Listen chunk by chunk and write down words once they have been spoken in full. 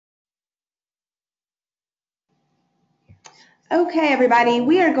Okay, everybody,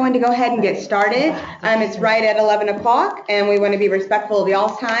 we are going to go ahead and get started. It's right at 11 o'clock, and we want to be respectful of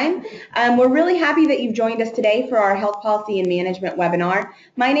y'all's time. We're really happy that you've joined us today for our Health Policy and Management webinar.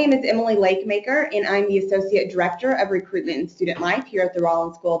 My name is Emily Lakemaker, and I'm the Associate Director of Recruitment and Student Life here at the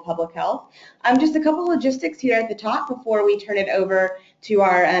Rollins School of Public Health. Just a couple logistics here at the top before we turn it over to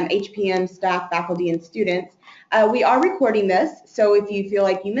our HPM staff, faculty, and students. We are recording this, so if you feel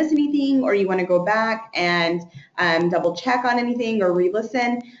like you miss anything or you want to go back and double check on anything or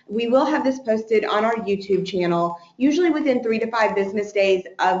re-listen, we will have this posted on our YouTube channel, usually within 3 to 5 business days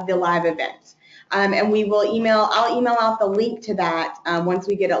of the live event. And I'll email out the link to that once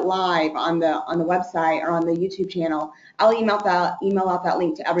we get it live on the website or on the YouTube channel. I'll email out that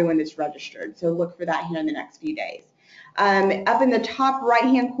link to everyone that's registered, so look for that here in the next few days. Up in the top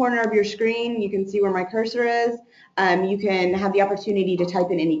right-hand corner of your screen, you can see where my cursor is. You can have the opportunity to type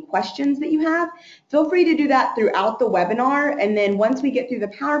in any questions that you have. Feel free to do that throughout the webinar, and then once we get through the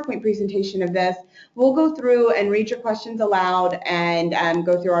PowerPoint presentation of this, we'll go through and read your questions aloud and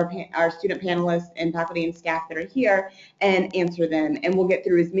go through our student panelists and faculty and staff that are here and answer them. And we'll get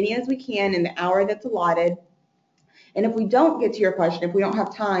through as many as we can in the hour that's allotted. And if we don't get to your question, if we don't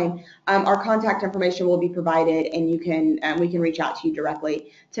have time, our contact information will be provided, and we can reach out to you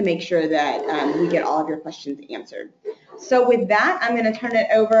directly to make sure that we get all of your questions answered. So with that, I'm going to turn it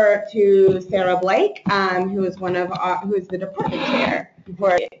over to Sarah Blake, who is the department chair.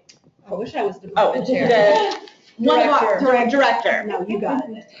 I wish I was department chair. Director. No, you got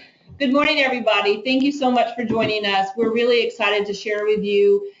it. Good morning, everybody. Thank you so much for joining us. We're really excited to share with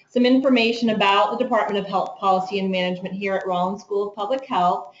you some information about the Department of Health Policy and Management here at Rollins School of Public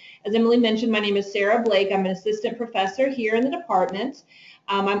Health. As Emily mentioned, my name is Sarah Blake. I'm an assistant professor here in the department.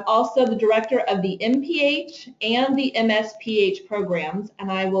 I'm also the director of the MPH and the MSPH programs, and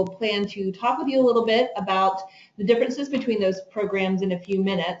I will plan to talk with you a little bit about the differences between those programs in a few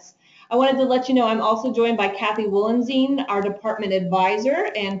minutes. I wanted to let you know I'm also joined by Kathy Wollenzine, our department advisor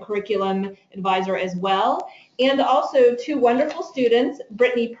and curriculum advisor as well, and also 2 wonderful students,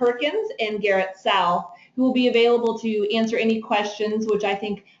 Brittany Perkins and Garrett South, who will be available to answer any questions, which I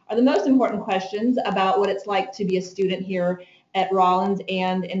think are the most important questions about what it's like to be a student here at Rollins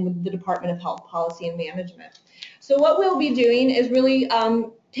and in the Department of Health Policy and Management. So what we'll be doing is really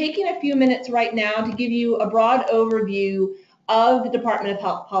taking a few minutes right now to give you a broad overview of the Department of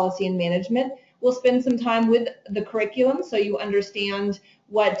Health Policy and Management. We'll spend some time with the curriculum so you understand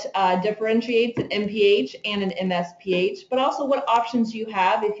what differentiates an MPH and an MSPH, but also what options you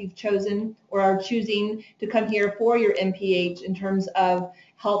have if you've chosen or are choosing to come here for your MPH in terms of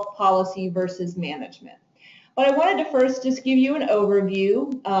health policy versus management. But I wanted to first just give you an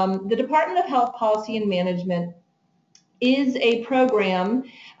overview. The Department of Health Policy and Management is a program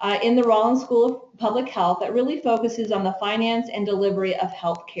in the Rollins School of Public Health that really focuses on the finance and delivery of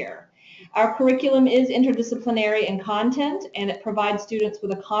health care. Our curriculum is interdisciplinary in content, and it provides students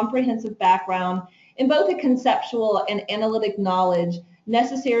with a comprehensive background in both the conceptual and analytic knowledge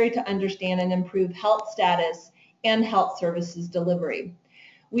necessary to understand and improve health status and health services delivery.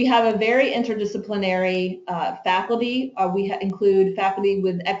 We have a very interdisciplinary faculty. We include faculty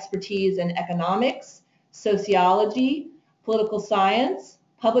with expertise in economics, sociology, political science,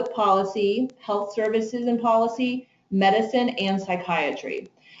 public policy, health services and policy, medicine, and psychiatry.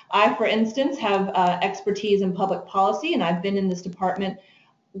 I, for instance, have expertise in public policy, and I've been in this department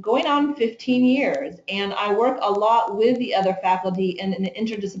going on 15 years, and I work a lot with the other faculty in an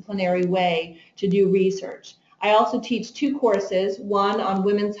interdisciplinary way to do research. I also teach 2 courses, one on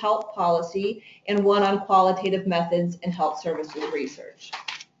women's health policy and one on qualitative methods in health services research.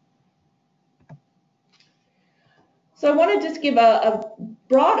 So I want to just give a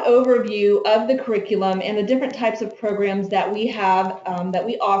broad overview of the curriculum and the different types of programs that we have, that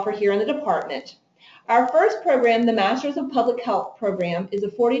we offer here in the department. Our first program, the Masters of Public Health program, is a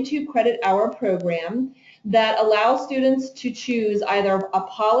 42 credit hour program that allows students to choose either a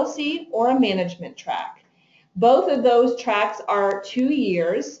policy or a management track. Both of those tracks are 2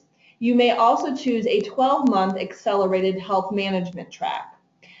 years. You may also choose a 12-month accelerated health management track.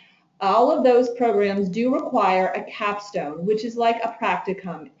 All of those programs do require a capstone, which is like a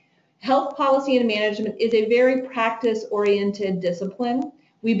practicum. Health policy and management is a very practice-oriented discipline.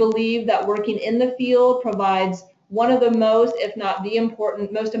 We believe that working in the field provides one of the most, if not the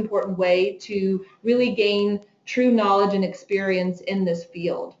most important way to really gain true knowledge and experience in this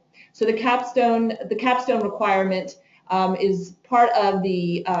field. So the capstone requirement is part of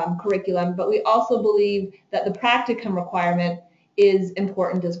the curriculum, but we also believe that the practicum requirement is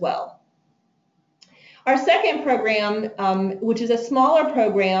important as well. Our second program, which is a smaller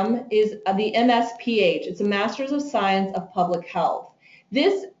program, is the MSPH. It's a Master's of Science of Public Health.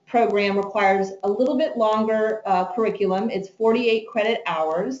 This program requires a little bit longer curriculum. It's 48 credit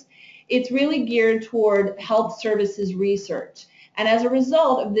hours. It's really geared toward health services research. And as a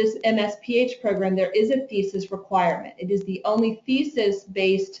result of this MSPH program, there is a thesis requirement. It is the only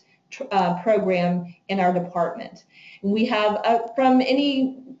thesis-based program in our department. We have, from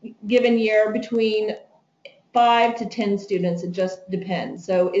any given year, between 5 to 10 students. It just depends.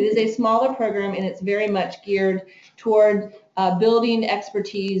 So it is a smaller program, and it's very much geared toward building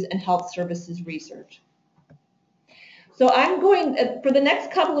expertise in health services research. So I'm going, for the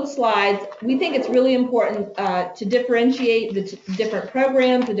next couple of slides, we think it's really important to differentiate the different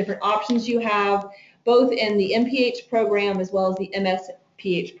programs, the different options you have, both in the MPH program as well as the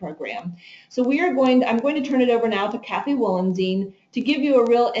MSPH program. So I'm going to turn it over now to Kathy Wollenzine to give you a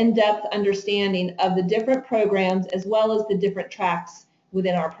real in-depth understanding of the different programs as well as the different tracks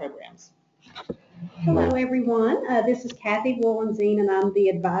within our programs. Hello everyone, this is Kathy Wollenzine and I'm the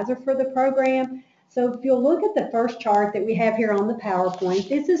advisor for the program. So if you'll look at the first chart that we have here on the PowerPoint,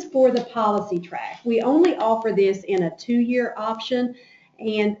 this is for the policy track. We only offer this in a 2-year option,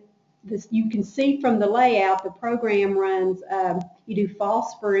 and you can see from the layout, the program runs, you do fall,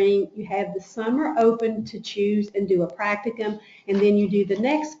 spring, you have the summer open to choose and do a practicum, and then you do the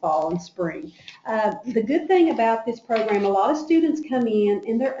next fall and spring. The good thing about this program, a lot of students come in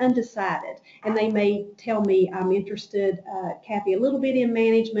and they're undecided, and they may tell me, I'm interested, Kathy, a little bit in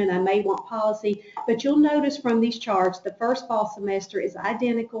management, I may want policy, but you'll notice from these charts, the first fall semester is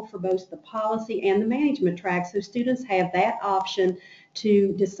identical for both the policy and the management track, so students have that option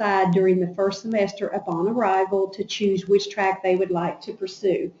to decide during the first semester upon arrival to choose which track they would like to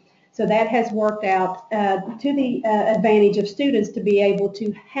pursue. So that has worked out to the advantage of students to be able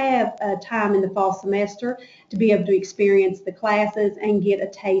to have time in the fall semester to be able to experience the classes and get a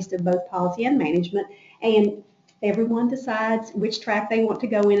taste of both policy and management. And everyone decides which track they want to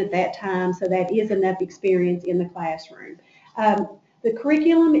go in at that time, so that is enough experience in the classroom. The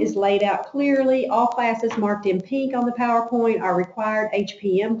curriculum is laid out clearly. All classes marked in pink on the PowerPoint are required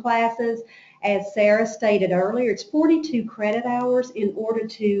HPM classes. As Sarah stated earlier, it's 42 credit hours in order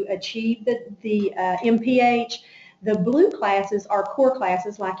to achieve the MPH. The blue classes are core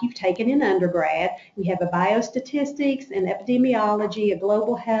classes like you've taken in undergrad. We have a biostatistics, an epidemiology, a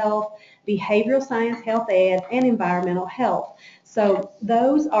global health, behavioral science, health ed, and environmental health. So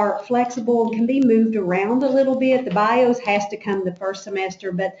those are flexible and can be moved around a little bit. The bios has to come the first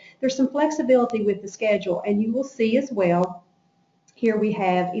semester, but there's some flexibility with the schedule, and you will see as well here we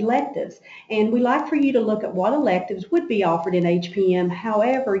have electives, and we like for you to look at what electives would be offered in HPM.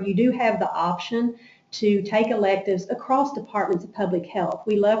 However, you do have the option to take electives across departments of public health.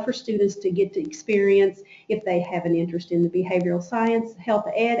 We love for students to get to experience if they have an interest in the behavioral science, health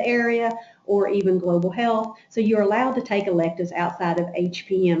ed area, or even global health. So you're allowed to take electives outside of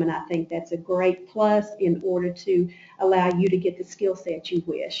HPM, and I think that's a great plus in order to allow you to get the skill set you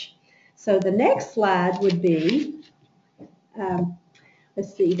wish. So the next slide would be,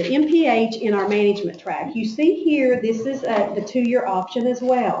 let's see, the MPH in our management track. You see here, this is the 2-year option as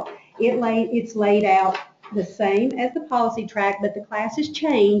well. It's laid out the same as the policy track, but the classes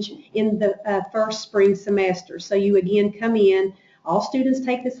change in the first spring semester. So you again come in, all students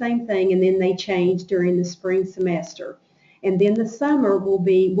take the same thing, and then they change during the spring semester. And then the summer we'll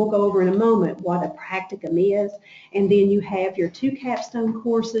go over in a moment what a practicum is, and then you have your 2 capstone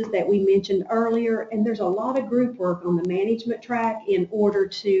courses that we mentioned earlier, and there's a lot of group work on the management track in order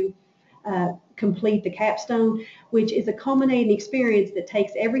to complete the capstone, which is a culminating experience that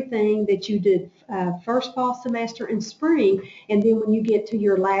takes everything that you did first fall semester and spring, and then when you get to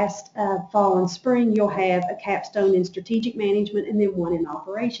your last fall and spring, you'll have a capstone in strategic management and then one in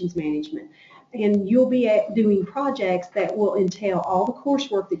operations management. And you'll be doing projects that will entail all the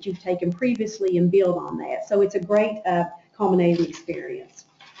coursework that you've taken previously and build on that. So it's a great culminating experience.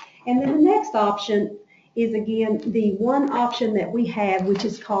 And then the next option is again the one option that we have, which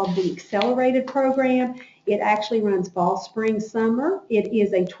is called the accelerated program. It actually runs fall, spring, summer. It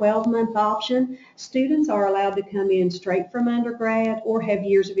is a 12-month option. Students are allowed to come in straight from undergrad or have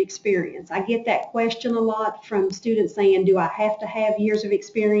years of experience. I get that question a lot from students saying, do I have to have years of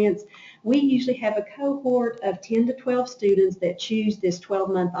experience? We usually have a cohort of 10 to 12 students that choose this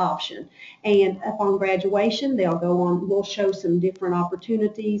 12-month option. And upon graduation, they'll go on, we'll show some different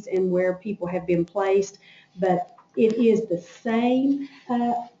opportunities and where people have been placed, but it is the same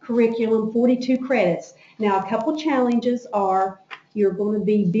curriculum, 42 credits. Now, a couple challenges are you're going to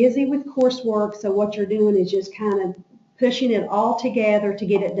be busy with coursework, so what you're doing is just kind of pushing it all together to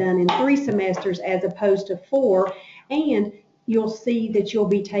get it done in 3 semesters as opposed to 4. And you'll see that you'll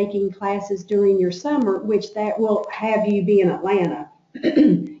be taking classes during your summer, which that will have you be in Atlanta.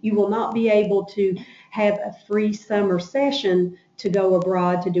 You will not be able to have a free summer session to go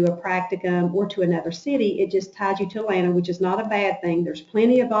abroad to do a practicum or to another city. It just ties you to Atlanta, which is not a bad thing. There's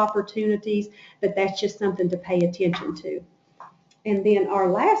plenty of opportunities, but that's just something to pay attention to. And then our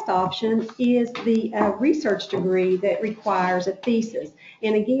last option is the research degree that requires a thesis.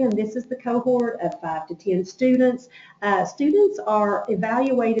 And again, this is the cohort of 5 to 10 students. Students are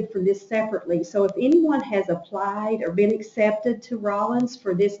evaluated for this separately. So if anyone has applied or been accepted to Rollins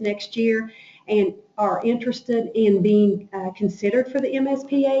for this next year and are interested in being considered for the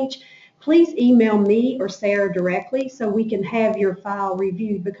MSPH, please email me or Sarah directly so we can have your file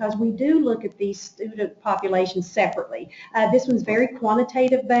reviewed, because we do look at these student populations separately. This one's very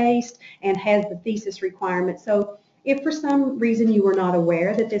quantitative based and has the thesis requirement. So if for some reason you were not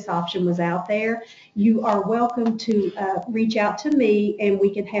aware that this option was out there, you are welcome to reach out to me and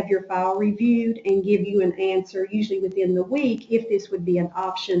we can have your file reviewed and give you an answer usually within the week if this would be an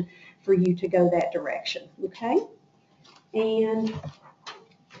option for you to go that direction. Okay? And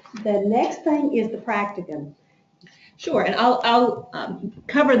the next thing is the practicum. Sure, and I'll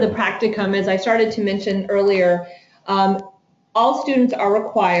cover the practicum. As I started to mention earlier, all students are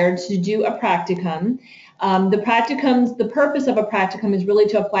required to do a practicum. The purpose of a practicum is really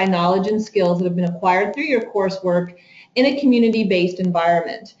to apply knowledge and skills that have been acquired through your coursework in a community-based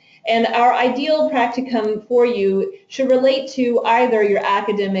environment. And our ideal practicum for you should relate to either your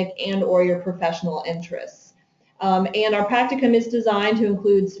academic and or your professional interests. And our practicum is designed to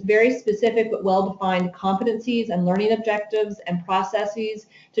include very specific but well-defined competencies and learning objectives and processes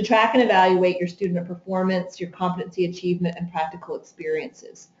to track and evaluate your student performance, your competency achievement, and practical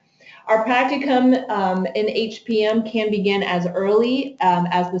experiences. Our practicum in HPM can begin as early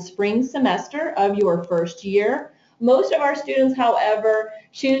as the spring semester of your first year. Most of our students, however,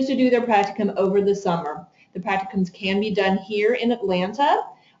 choose to do their practicum over the summer. The practicums can be done here in Atlanta,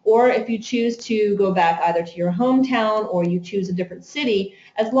 or if you choose to go back either to your hometown or you choose a different city,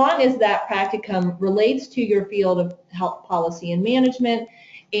 as long as that practicum relates to your field of health policy and management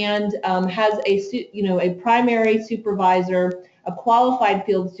and has a primary supervisor, a qualified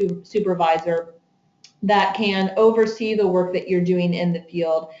field supervisor that can oversee the work that you're doing in the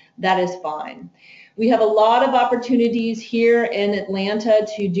field, that is fine. We have a lot of opportunities here in Atlanta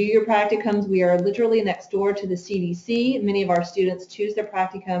to do your practicums. We are literally next door to the CDC. Many of our students choose their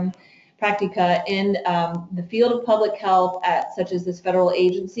practica in the field of public health at such as this federal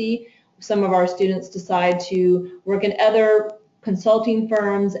agency. Some of our students decide to work in other consulting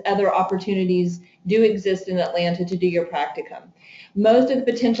firms. Other opportunities do exist in Atlanta to do your practicum. Most of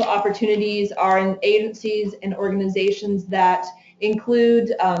the potential opportunities are in agencies and organizations that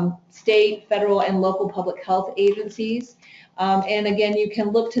include state, federal, and local public health agencies. And again, you can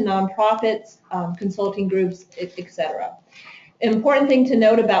look to nonprofits, consulting groups, etc. Important thing to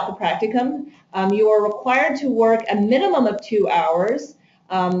note about the practicum, you are required to work a minimum of 2 hours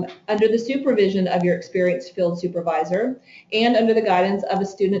under the supervision of your experienced field supervisor and under the guidance of a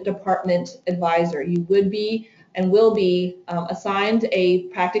student department advisor. You would be and will be assigned a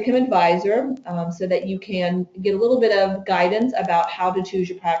practicum advisor so that you can get a little bit of guidance about how to choose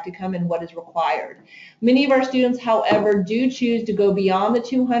your practicum and what is required. Many of our students, however, do choose to go beyond the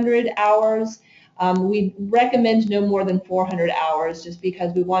 200 hours. We recommend no more than 400 hours just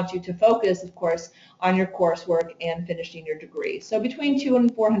because we want you to focus, of course, on your coursework and finishing your degree. So between 200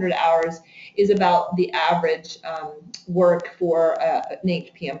 and 400 hours is about the average work for an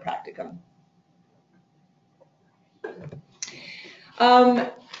HPM practicum.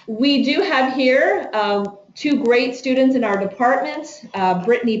 We do have here 2 great students in our department,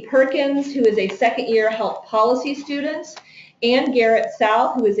 Brittany Perkins, who is a second-year health policy student, and Garrett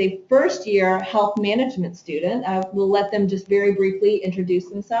South, who is a first-year health management student. We'll let them just very briefly introduce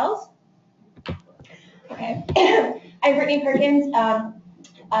themselves. Okay. I'm Brittany Perkins.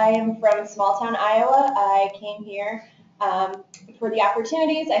 I am from small town Iowa. I came here for the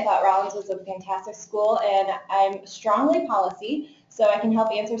opportunities. I thought Rollins was a fantastic school, and I'm strongly policy, so I can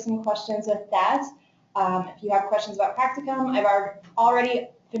help answer some questions with that. If you have questions about practicum, I've already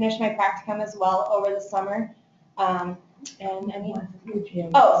finished my practicum as well over the summer. I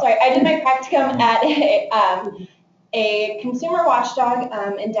did my practicum at a consumer watchdog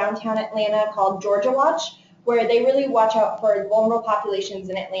in downtown Atlanta called Georgia Watch, where they really watch out for vulnerable populations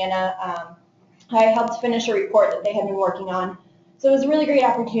in Atlanta. I helped finish a report that they had been working on. So it was a really great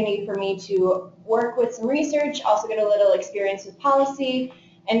opportunity for me to work with some research, also get a little experience with policy,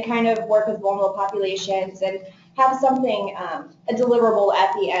 and kind of work with vulnerable populations. And have something, a deliverable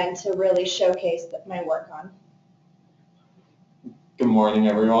at the end to really showcase my work on. Good morning,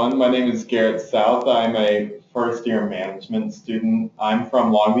 everyone. My name is Garrett South. I'm a first-year management student. I'm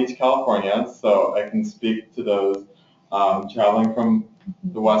from Long Beach, California, so I can speak to those traveling from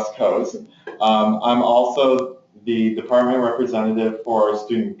the West Coast. I'm also the department representative for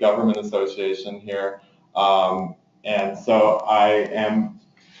Student Government Association here, and so I am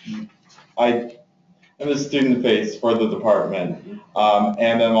a student face for the department,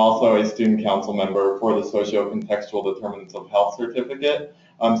 and I'm also a student council member for the socio-contextual determinants of health certificate.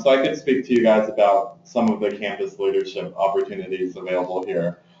 So I could speak to you guys about some of the campus leadership opportunities available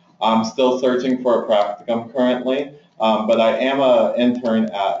here. I'm still searching for a practicum currently, but I am an intern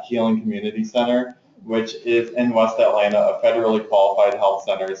at Healing Community Center, which is in West Atlanta, a federally qualified health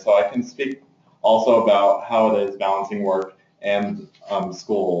center. So I can speak also about how it is balancing work and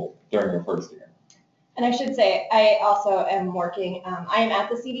school during your first year. And I should say, I also am working, I am at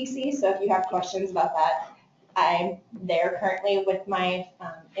the CDC, so if you have questions about that, I'm there currently with my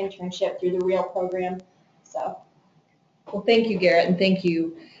internship through the REAL program. So. Well, thank you, Garrett, and thank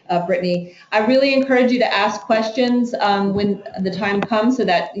you, Brittany. I really encourage you to ask questions when the time comes so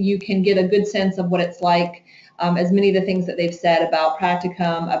that you can get a good sense of what it's like, as many of the things that they've said about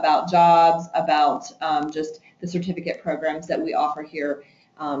practicum, about jobs, about just the certificate programs that we offer here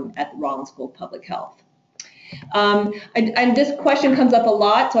at the Rollins School of Public Health. And this question comes up a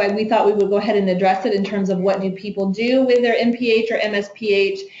lot, so we thought we would go ahead and address it in terms of what do people do with their MPH or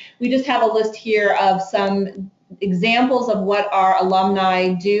MSPH. We just have a list here of some examples of what our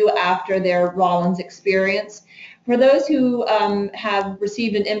alumni do after their Rollins experience. For those who have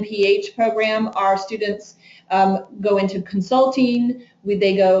received an MPH program, our students go into consulting.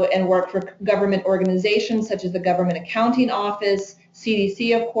 They go and work for government organizations such as the Government Accounting Office.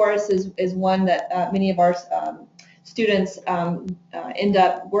 CDC, of course, is one that many of our students end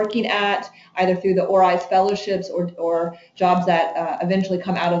up working at, either through the ORISE fellowships or jobs that eventually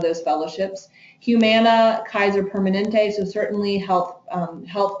come out of those fellowships. Humana, Kaiser Permanente, so certainly health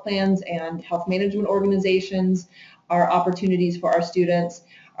plans and health management organizations are opportunities for our students.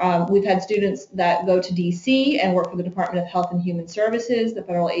 We've had students that go to DC and work for the Department of Health and Human Services, the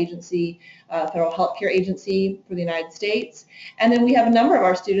federal agency, federal healthcare agency for the United States. And then we have a number of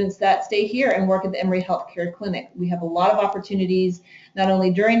our students that stay here and work at the Emory Healthcare Clinic. We have a lot of opportunities, not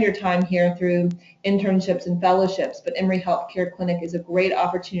only during your time here through internships and fellowships, but Emory Healthcare Clinic is a great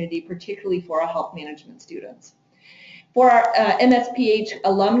opportunity, particularly for our health management students. For our MSPH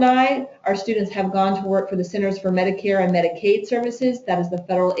alumni, our students have gone to work for the Centers for Medicare and Medicaid Services. That is the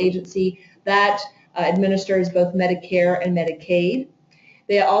federal agency that administers both Medicare and Medicaid.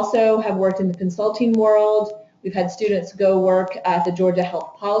 They also have worked in the consulting world. We've had students go work at the Georgia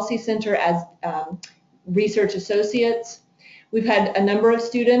Health Policy Center as research associates. We've had a number of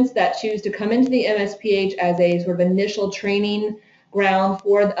students that choose to come into the MSPH as a sort of initial training ground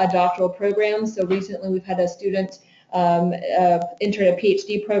for a doctoral program. So recently we've had a student entered a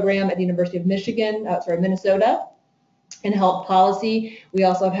PhD program at the University of Minnesota in health policy. We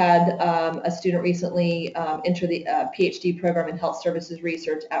also have had a student recently enter the PhD program in health services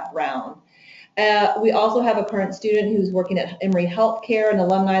research at Brown. We also have a current student who's working at Emory Healthcare, an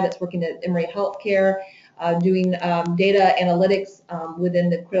alumni that's working at Emory Healthcare, doing data analytics within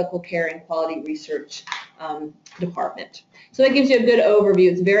the critical care and quality research department. So that gives you a good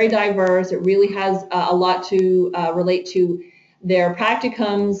overview. It's very diverse. It really has a lot to relate to their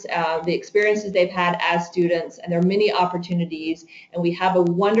practicums, the experiences they've had as students, and there are many opportunities. And we have a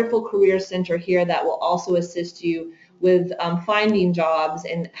wonderful career center here that will also assist you with finding jobs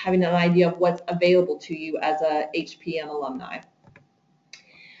and having an idea of what's available to you as a HPM alumni.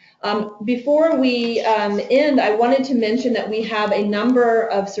 Before we end, I wanted to mention that we have a number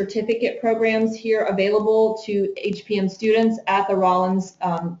of certificate programs here available to HPM students at the Rollins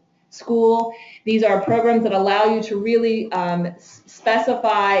School. These are programs that allow you to really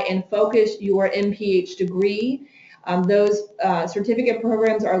specify and focus your MPH degree. Those certificate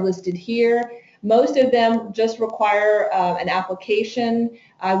programs are listed here. Most of them just require an application.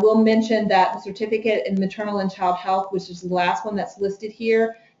 I will mention that the certificate in maternal and child health, which is the last one that's listed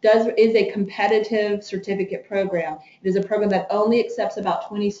here, is a competitive certificate program. It is a program that only accepts about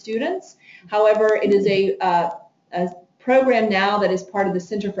 20 students. However, it is a program now that is part of the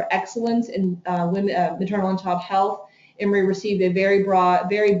Center for Excellence in Maternal and Child Health. Emory received a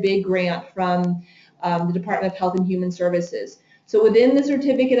very big grant from the Department of Health and Human Services. So within the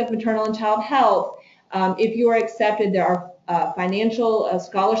Certificate of Maternal and Child Health, if you are accepted, there are financial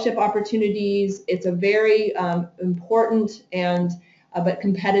scholarship opportunities. It's a very important and but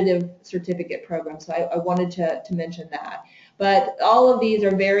competitive certificate program. So I wanted to mention that. But all of these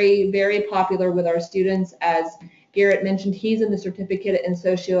are very, very popular with our students. As Garrett mentioned, he's in the certificate in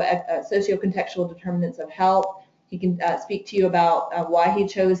socio-contextual determinants of health. He can speak to you about why he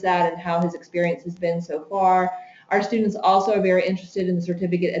chose that and how his experience has been so far. Our students also are very interested in the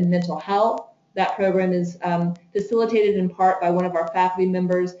certificate in mental health. That program is facilitated in part by one of our faculty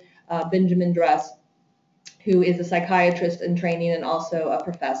members, Benjamin Dress, who is a psychiatrist in training and also a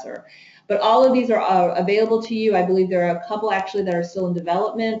professor. But all of these are available to you. I believe there are a couple actually that are still in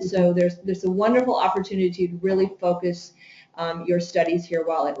development. So there's a wonderful opportunity to really focus your studies here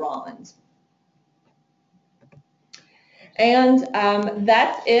while at Rollins. And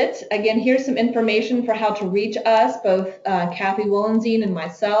that's it. Again, here's some information for how to reach us, both Kathy Wollenzine and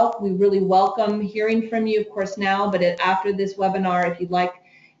myself. We really welcome hearing from you, of course, now, but after this webinar, if you'd like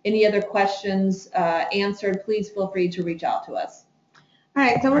any other questions answered, please feel free to reach out to us. All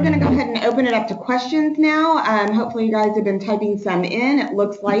right, so we're going to go ahead and open it up to questions now. Hopefully you guys have been typing some in. It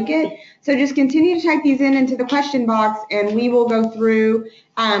looks like it. So just continue to type these into the question box, and we will go through.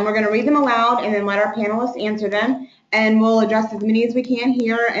 We're going to read them aloud and then let our panelists answer them, and we'll address as many as we can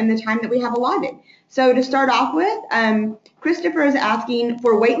here in the time that we have allotted. So to start off with, Christopher is asking,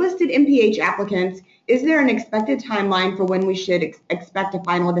 for waitlisted MPH applicants, is there an expected timeline for when we should expect a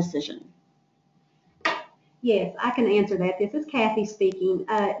final decision? Yes, I can answer that. This is Kathy speaking.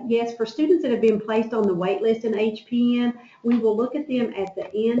 Yes, for students that have been placed on the wait list in HPN, we will look at them at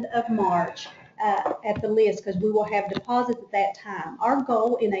the end of March at the list because we will have deposits at that time. Our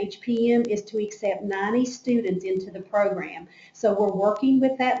goal in HPM is to accept 90 students into the program. So we're working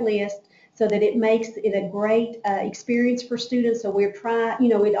with that list so that it makes it a great experience for students. So we're trying,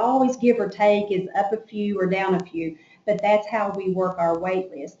 it always give or take is up a few or down a few, but that's how we work our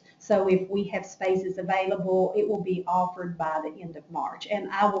wait list. So if we have spaces available, it will be offered by the end of March. And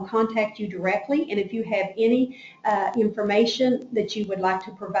I will contact you directly. And if you have any information that you would like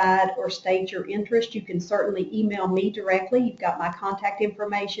to provide or state your interest, you can certainly email me directly. You've got my contact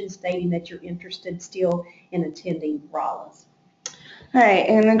information stating that you're interested still in attending Rollins. All right,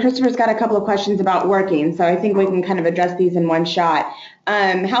 and then Christopher's got a couple of questions about working, so I think we can kind of address these in one shot.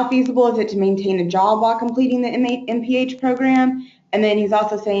 How feasible is it to maintain a job while completing the MPH program? And then he's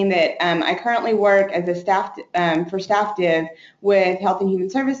also saying that I currently work as a staff div with Health and Human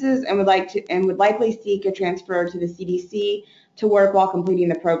Services and would likely seek a transfer to the CDC to work while completing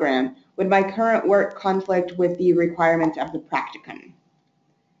the program. Would my current work conflict with the requirements of the practicum?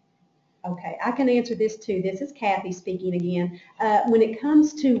 Okay, I can answer this too. This is Kathy speaking again. When it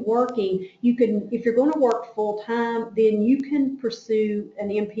comes to working, you can, if you're going to work full-time, then you can pursue an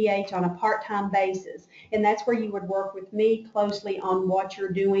MPH on a part-time basis. And that's where you would work with me closely on what you're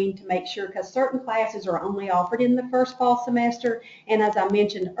doing to make sure, because certain classes are only offered in the first fall semester. And as I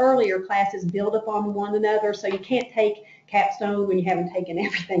mentioned earlier, classes build upon one another, so you can't take capstone when you haven't taken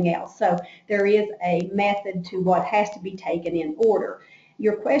everything else. So there is a method to what has to be taken in order.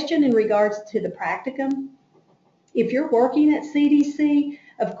 Your question in regards to the practicum, if you're working at CDC,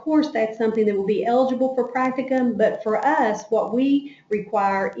 of course that's something that will be eligible for practicum, but for us what we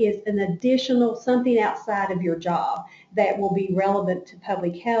require is an additional something outside of your job that will be relevant to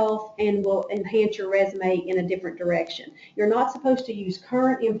public health and will enhance your resume in a different direction. You're not supposed to use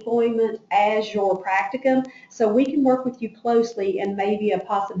current employment as your practicum, so we can work with you closely and maybe a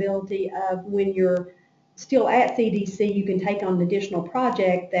possibility of when you're still at CDC, you can take on an additional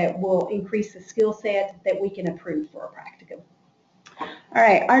project that will increase the skill set that we can approve for a practicum. All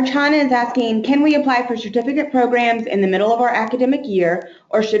right, Archana is asking, can we apply for certificate programs in the middle of our academic year,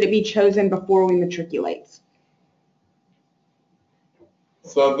 or should it be chosen before we matriculate?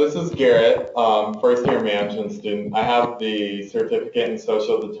 So this is Garrett, first year management student. I have the certificate in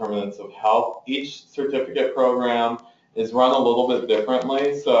social determinants of health. Each certificate program is run a little bit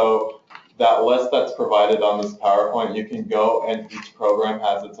differently. So that list that's provided on this PowerPoint, you can go, and each program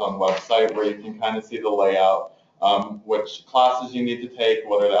has its own website where you can kind of see the layout, which classes you need to take,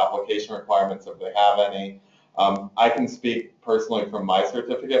 what are the application requirements if they have any. I can speak personally from my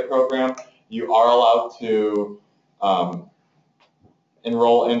certificate program. You are allowed to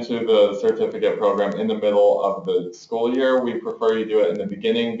enroll into the certificate program in the middle of the school year. We prefer you do it in the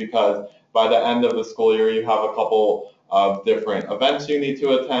beginning because by the end of the school year you have a couple of different events you need to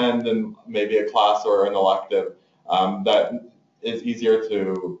attend and maybe a class or an elective that is easier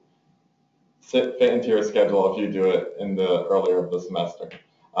to fit into your schedule if you do it in the earlier of the semester.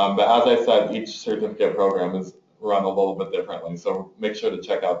 But as I said, each certificate program is run a little bit differently, so make sure to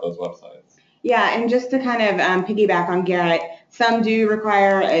check out those websites. Yeah, and just to kind of piggyback on Garrett, some do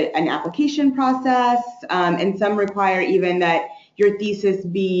require an application process, and some require even that your thesis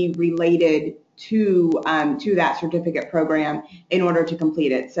be related to that certificate program in order to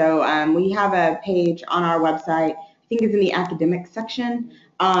complete it. So we have a page on our website, I think it's in the academic section,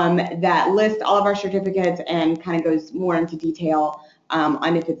 that lists all of our certificates and kind of goes more into detail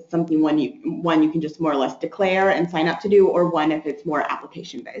on if it's something one you can just more or less declare and sign up to do, or one if it's more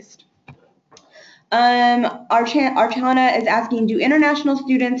application based. Archana is asking, do international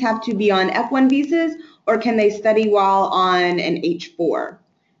students have to be on F1 visas, or can they study while on an H4?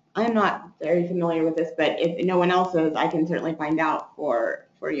 I'm not very familiar with this, but if no one else is, I can certainly find out for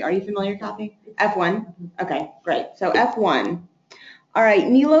you. Are you familiar, Kathy? F1? Okay, great. So F1. All right,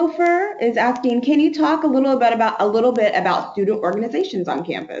 Nilofer is asking, can you talk a little bit about student organizations on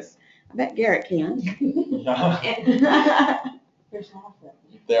campus? I bet Garrett can. Yeah.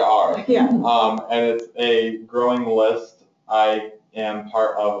 There are. Yeah. And it's a growing list. I am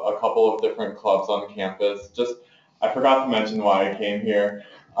part of a couple of different clubs on campus. I forgot to mention why I came here.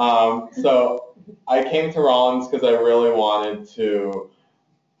 So I came to Rollins because I really wanted to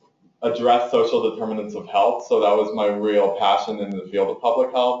address social determinants of health. So that was my real passion in the field of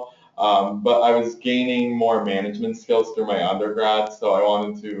public health. But I was gaining more management skills through my undergrad. So I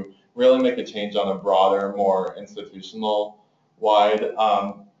wanted to really make a change on a broader, more institutional wide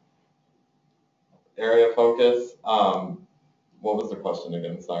area of focus. What was the question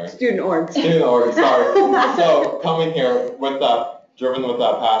again? Sorry. Student orgs. Student orgs, sorry. So coming here driven with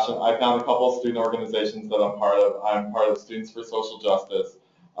that passion, I found a couple of student organizations that I'm part of. I'm part of Students for Social Justice.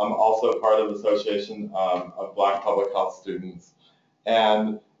 I'm also part of the Association of Black Public Health Students.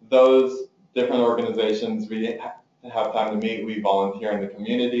 And those different organizations, we have time to meet, we volunteer in the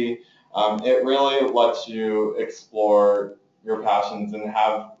community. It really lets you explore your passions and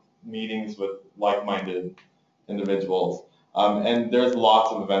have meetings with like-minded individuals. And there's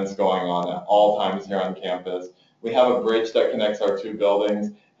lots of events going on at all times here on campus. We have a bridge that connects our two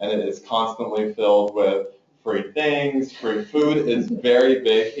buildings, and it is constantly filled with free things. Free food is very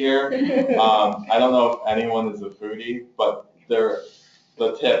big here. I don't know if anyone is a foodie, but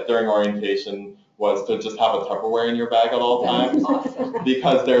the tip during orientation was to just have a Tupperware in your bag at all times. Awesome.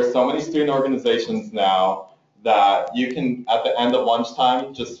 Because there's so many student organizations now that you can, at the end of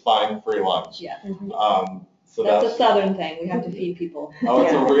lunchtime, just find free lunch. Yeah. So That's a Southern thing. We have to feed people. Oh,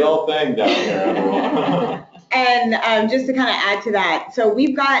 it's a real thing down here. And just to kind of add to that, so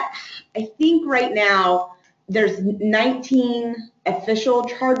we've got, I think right now, there's 19 official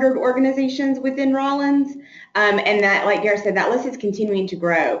chartered organizations within Rollins, and that, like Garrett said, that list is continuing to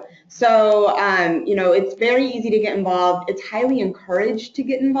grow. So, it's very easy to get involved. It's highly encouraged to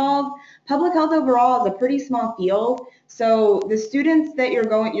get involved. Public health overall is a pretty small field. So the students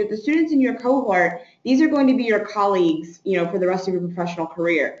the students in your cohort, these are going to be your colleagues, for the rest of your professional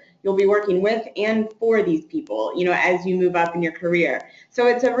career. You'll be working with and for these people, as you move up in your career. So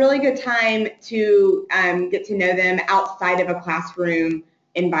it's a really good time to get to know them outside of a classroom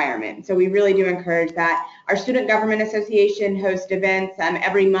environment. So we really do encourage that. Our Student Government Association hosts events.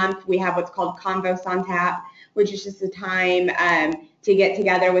 Every month we have what's called Convos on Tap, which is just a time to get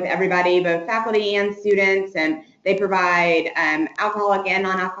together with everybody, both faculty and students, and they provide alcoholic and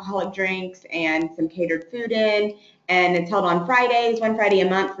non-alcoholic drinks and some catered food in, and it's held on Fridays, one Friday a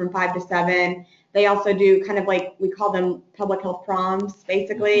month from 5 to 7. They also do kind of like, we call them public health proms,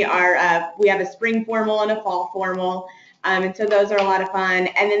 basically. We have a spring formal and a fall formal, and so those are a lot of fun.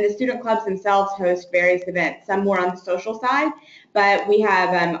 And then the student clubs themselves host various events, some more on the social side, but we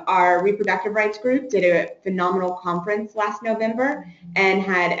have our reproductive rights group did a phenomenal conference last November and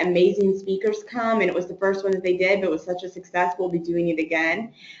had amazing speakers come, and it was the first one that they did, but it was such a success, we'll be doing it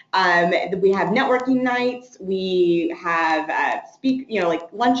again. We have networking nights, we have like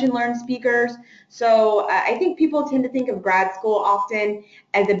lunch and learn speakers. So I think people tend to think of grad school often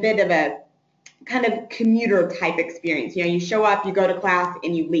as a bit of a kind of commuter type experience. You show up, you go to class,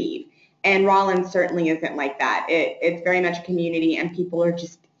 and you leave. And Rollins certainly isn't like that. It's very much a community, and people are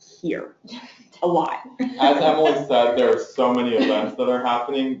just here a lot. As Emily said, there are so many events that are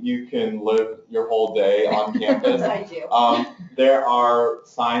happening. You can live your whole day on campus. I do. There are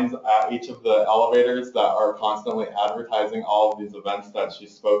signs at each of the elevators that are constantly advertising all of these events that she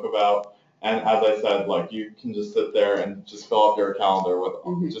spoke about. And as I said, you can just sit there and just fill up your calendar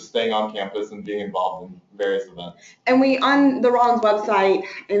with just staying on campus and being involved in various events. And on the Rollins website,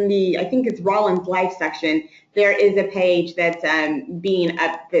 I think it's Rollins Life section, there is a page that's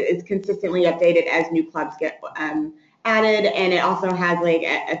that is consistently updated as new clubs get added, and it also has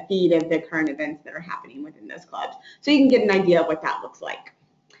a feed of the current events that are happening within those clubs. So you can get an idea of what that looks like.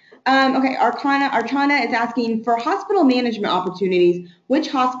 Okay, Archana is asking, for hospital management opportunities, which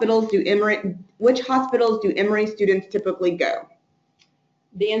hospitals do Emory students typically go?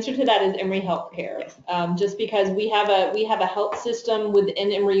 The answer to that is Emory Healthcare. Just because we have a health system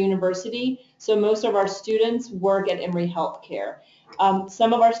within Emory University, so most of our students work at Emory Healthcare.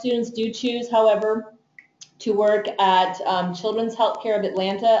 Some of our students do choose, however, to work at Children's Healthcare of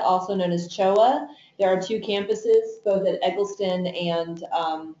Atlanta, also known as CHOA. There are 2 campuses, both at Eggleston and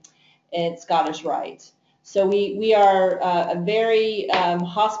at Scottish Rite. So we are a very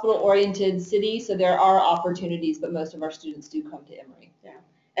hospital-oriented city, so there are opportunities, but most of our students do come to Emory. Yeah.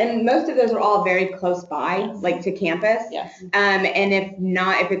 And most of those are all very close by, Yes. like to campus. Yes. And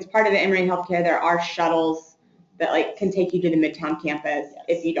if it's part of the Emory Healthcare, there are shuttles that like can take you to the Midtown campus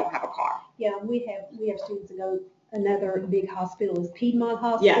if you don't have a car. Yeah, we have students that go. Another big hospital is Piedmont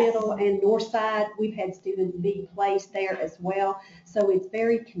Hospital and Northside. We've had students be placed there as well. So it's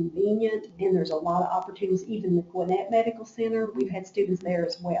very convenient and there's a lot of opportunities. Even the Gwinnett Medical Center, we've had students there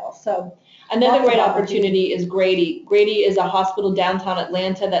as well. So another great opportunity is Grady. Grady is a hospital downtown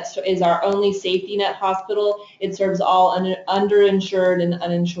Atlanta that is our only safety net hospital. It serves all underinsured and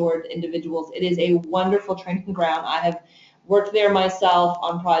uninsured individuals. It is a wonderful training ground. I have worked there myself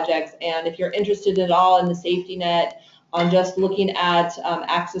on projects, and if you're interested at all in the safety net, on just looking at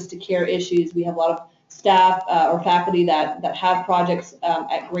access to care issues, we have a lot of staff or faculty that have projects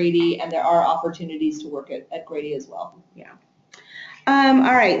at Grady, and there are opportunities to work at Grady as well. Yeah.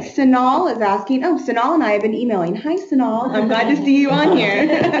 All right, Sanal is asking, Sanal and I have been emailing. Hi, Sanal. I'm glad to see you on here.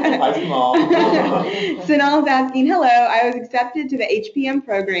 Hi, Sanal. Sanal is asking, hello, I was accepted to the HPM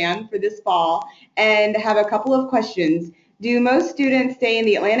program for this fall and have a couple of questions. Do most students stay in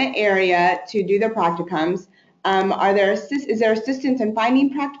the Atlanta area to do their practicums? Is there assistance in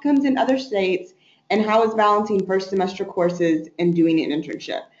finding practicums in other states? And how is balancing first semester courses and doing an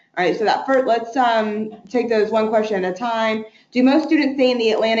internship? All right, so let's take those one question at a time. Do most students stay in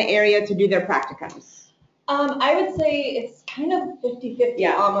the Atlanta area to do their practicums? I would say it's kind of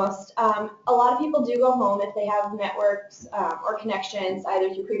 50-50 almost. A lot of people do go home if they have networks or connections,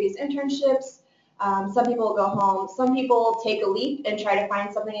 either through previous internships. Some people go home. Some people take a leap and try to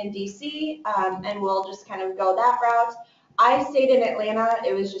find something in DC, and we'll just kind of go that route. I stayed in Atlanta.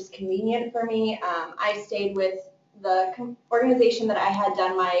 It was just convenient for me. I stayed with the organization that I had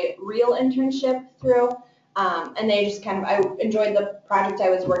done my real internship through, and they just I enjoyed the project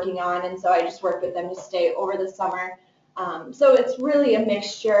I was working on, and so I just worked with them to stay over the summer. So it's really a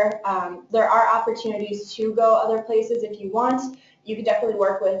mixture. There are opportunities to go other places if you want. You could definitely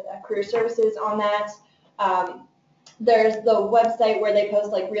work with career services on that. There's the website where they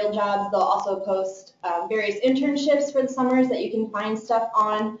post like real jobs. They'll also post various internships for the summers that you can find stuff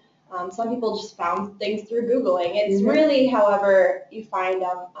on. Some people just found things through Googling. It's really however you find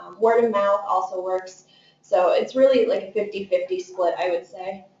them. Word of mouth also works. So it's really like a 50-50 split, I would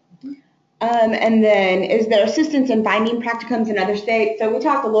say. And then is there assistance in finding practicums in other states? So we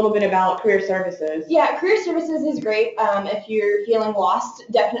talked a little bit about career services. Yeah, career services is great. If you're feeling lost,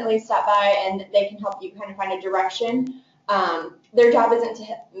 definitely stop by and they can help you kind of find a direction. Their job isn't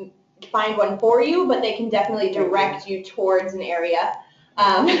to find one for you, but they can definitely direct you towards an area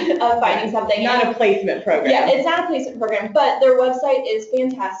of finding something. Not a placement program. Yeah, it's not a placement program, but their website is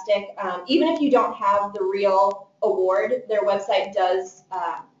fantastic. Even if you don't have the real award, their website does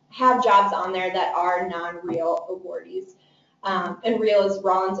have jobs on there that are non-real awardees. And real is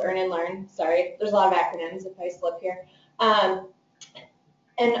Rollins Earn and Learn. Sorry, there's a lot of acronyms if I slip here. And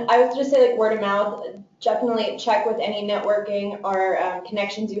I would just say like word of mouth, definitely check with any networking or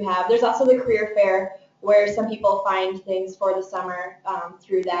connections you have. There's also the career fair where some people find things for the summer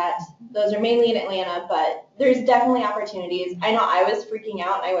through that. Those are mainly in Atlanta, but there's definitely opportunities. I know I was freaking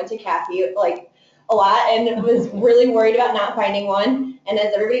out and I went to Kathy like a lot and was really worried about not finding one. And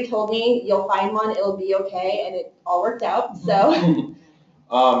as everybody told me, you'll find one, it'll be okay, and it all worked out, so.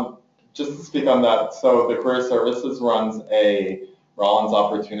 Just to speak on that, so the Career Services runs a Rollins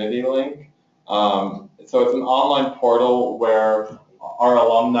Opportunity Link. So it's an online portal where our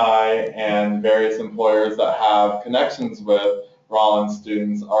alumni and various employers that have connections with Rollins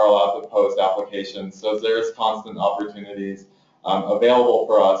students are allowed to post applications. So there's constant opportunities available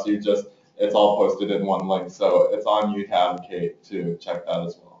for us. It's all posted in one link. So it's on you to advocate to check that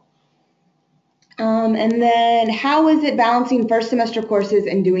as well. And then how is it balancing first semester courses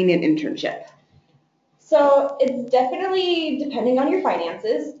and doing an internship? So it's definitely depending on your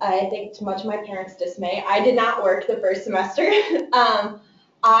finances. I think to much of my parents' dismay, I did not work the first semester. The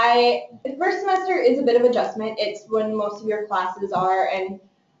first semester is a bit of adjustment. It's when most of your classes are, and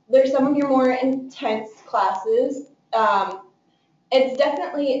there's some of your more intense classes. It's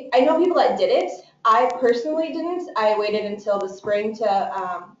definitely, I know people that did it. I personally didn't. I waited until the spring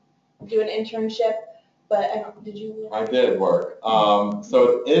to do an internship, but did you? I did work.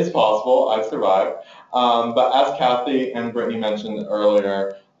 So it is possible. I survived. But as Kathy and Brittany mentioned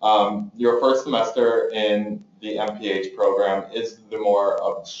earlier, your first semester in the MPH program is the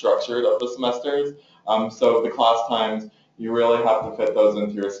more structured of the semesters. So the class times, you really have to fit those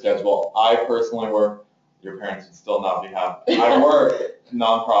into your schedule. I personally work, your parents would still not be happy. I work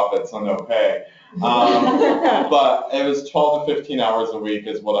nonprofit, so no pay. But it was 12 to 15 hours a week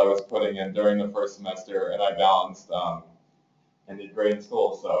is what I was putting in during the first semester, and I balanced and did great in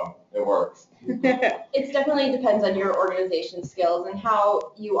school, so it works. It definitely depends on your organization skills and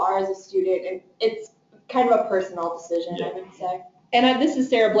how you are as a student, and it's kind of a personal decision, I would say. And this is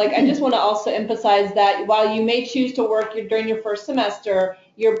Sarah Blake. I just want to also emphasize that while you may choose to work during your first semester,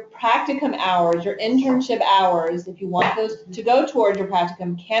 your practicum hours, your internship hours, if you want those to go towards your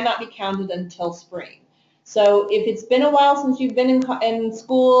practicum, cannot be counted until spring. So if it's been a while since you've been in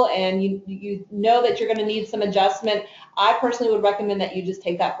school and you know that you're going to need some adjustment, I personally would recommend that you just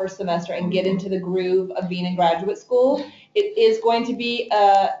take that first semester and get into the groove of being in graduate school. It is going to be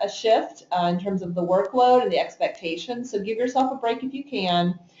a shift in terms of the workload and the expectations, so give yourself a break if you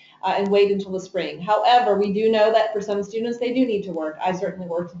can and wait until the spring. However, we do know that for some students, they do need to work. I certainly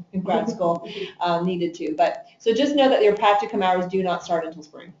worked in grad school, needed to. So just know that your practicum hours do not start until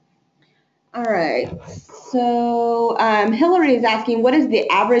spring. All right, so Hillary is asking, what is the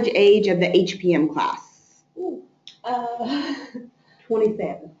average age of the HPM class?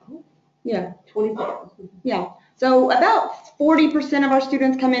 27. Yeah. 27. Yeah, so about 40% of our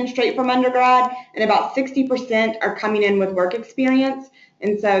students come in straight from undergrad, and about 60% are coming in with work experience.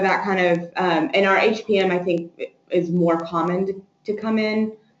 And so that kind of, in our HPM, I think is more common to come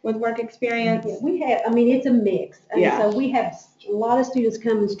in with work experience. Yeah, we have, it's a mix. And Yeah. so we have a lot of students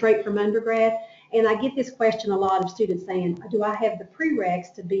coming straight from undergrad. And I get this question a lot of students saying, do I have the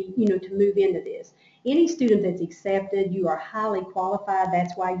prereqs to be, to move into this? Any student that's accepted, you are highly qualified.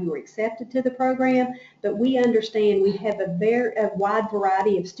 That's why you are accepted to the program. But we understand we have a wide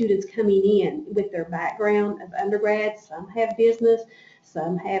variety of students coming in with their background of undergrad. Some have business,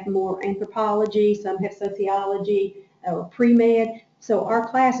 some have more anthropology, some have sociology or pre-med. So our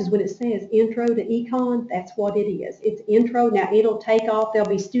classes, when it says intro to econ, that's what it is. It's intro. Now it'll take off. There'll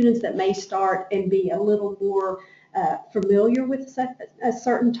be students that may start and be a little more familiar with a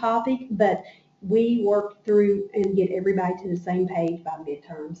certain topic, but we work through and get everybody to the same page by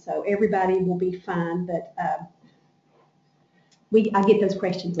midterm. So everybody will be fine, but I get those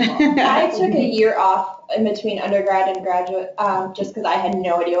questions a lot. I took a year off in between undergrad and graduate just because I had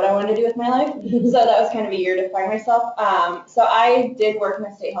no idea what I wanted to do with my life. So that was kind of a year to find myself. So I did work in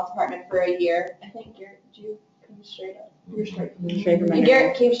the state health department for a year. I think did you come straight up? You're straight from undergrad.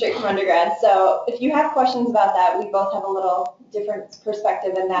 Garrett came straight from undergrad. So if you have questions about that, we both have a little different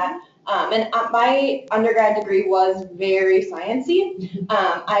perspective in that. And my undergrad degree was very sciencey.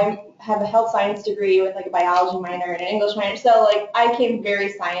 I have a health science degree with like a biology minor and an English minor. So like I came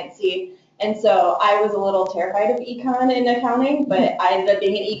very sciencey. And so I was a little terrified of econ and accounting, but I ended up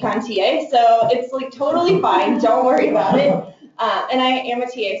being an econ TA. So it's like totally fine. Don't worry about it. And I am a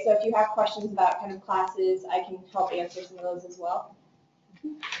TA. So if you have questions about kind of classes, I can help answer some of those as well.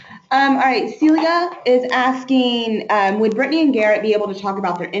 All right, Celia is asking, would Brittany and Garrett be able to talk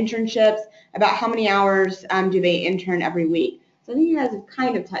about their internships, about how many hours do they intern every week? So I think you guys have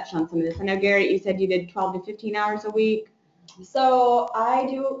kind of touched on some of this. I know, Garrett, you said you did 12 to 15 hours a week. So I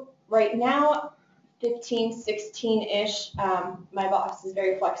do right now 15, 16-ish. My boss is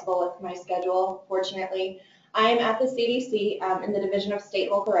very flexible with my schedule, fortunately. I'm at the CDC in the Division of State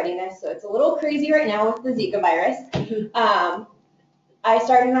and Local Readiness, so it's a little crazy right now with the Zika virus. I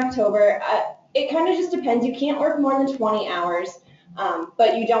started in October. It kind of just depends. You can't work more than 20 hours,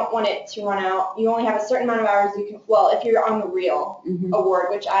 but you don't want it to run out. You only have a certain amount of hours you can, well, if you're on the real award,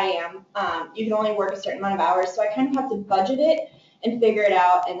 which I am, you can only work a certain amount of hours. So I kind of have to budget it and figure it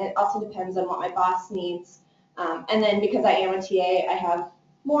out, and it also depends on what my boss needs. And then because I am a TA, I have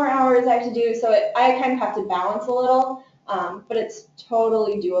more hours I have to do, so I kind of have to balance a little, but it's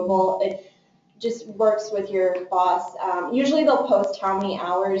totally doable. It just works with your boss. Usually they'll post how many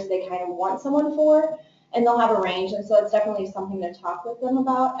hours they kind of want someone for, and they'll have a range, and so it's definitely something to talk with them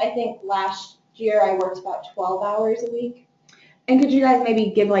about. I think last year I worked about 12 hours a week. And could you guys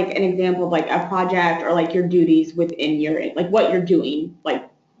maybe give like an example of like a project or like your duties within your, like what you're doing, like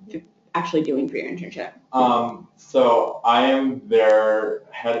actually doing for your internship? So I am their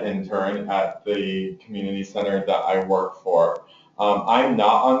head intern at the community center that I work for. I'm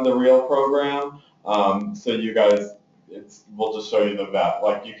not on the real program, so you guys, we'll just show you the vet.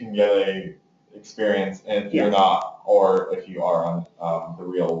 Like you can get a experience if you're not, or if you are on the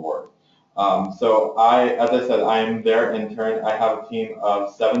real award. So as I said, I am their intern. I have a team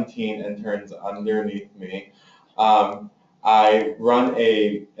of 17 interns underneath me. I run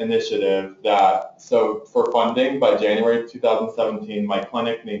a initiative so for funding, by January 2017, my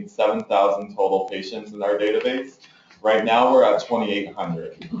clinic needs 7,000 total patients in our database. Right now, we're at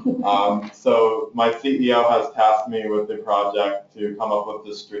 2,800. So my CEO has tasked me with the project to come up with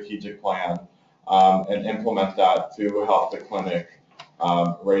this strategic plan and implement that to help the clinic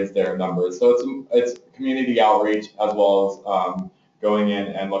raise their numbers. So it's community outreach as well as going in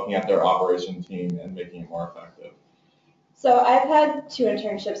and looking at their operation team and making it more effective. So I've had 2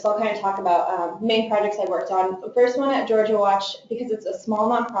 internships, so I'll kind of talk about main projects I worked on. The first one at Georgia Watch, because it's a small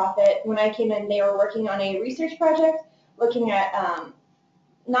nonprofit. When I came in, they were working on a research project looking at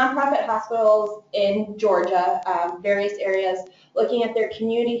nonprofit hospitals in Georgia, various areas, looking at their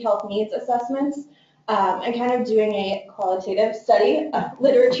community health needs assessments, and kind of doing a qualitative study,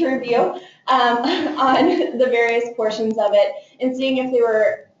 literature review, on the various portions of it, and seeing if they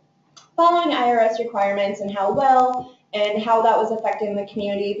were following IRS requirements and how well, and how that was affecting the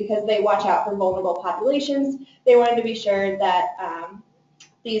community, because they watch out for vulnerable populations. They wanted to be sure that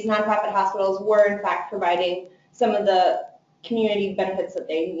these nonprofit hospitals were in fact providing some of the community benefits that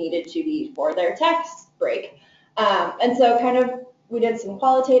they needed to be for their tax break. And so kind of we did some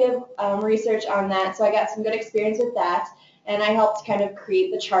qualitative research on that, so I got some good experience with that, and I helped kind of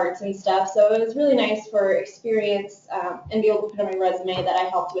create the charts and stuff. So it was really nice for experience and be able to put on my resume that I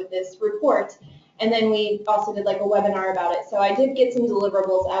helped with this report. And then we also did like a webinar about it. So I did get some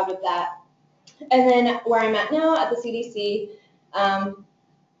deliverables out of that. And then where I'm at now at the CDC,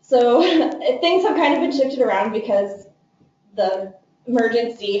 so things have kind of been shifted around because the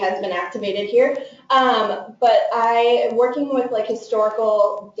emergency has been activated here. But working with like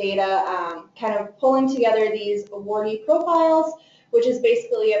historical data, kind of pulling together these awardee profiles, which is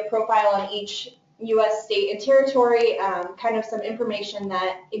basically a profile on each U.S. state and territory, kind of some information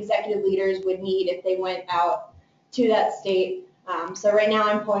that executive leaders would need if they went out to that state. So right now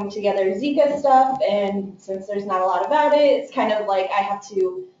I'm pulling together Zika stuff, and since there's not a lot about it, it's kind of like I have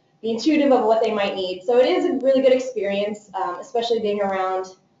to be intuitive of what they might need. So it is a really good experience, especially being around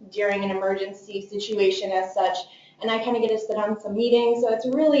during an emergency situation as such. And I kind of get to sit on some meetings, so it's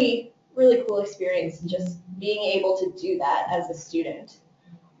a really, really cool experience just being able to do that as a student.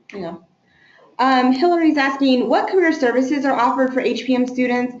 Yeah. Hillary's asking, what career services are offered for HPM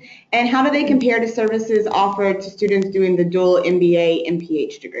students, and how do they compare to services offered to students doing the dual MBA and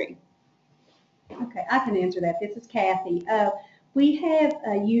PhD degree? Okay, I can answer that. This is Kathy. We have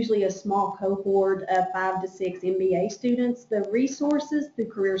usually a small cohort of 5 to 6 MBA students. The resources through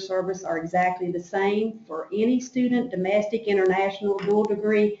Career Service are exactly the same for any student, domestic, international, dual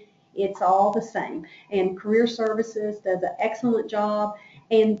degree. It's all the same. And Career Services does an excellent job.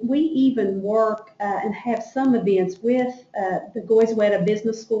 And we even work and have some events with the Goizueta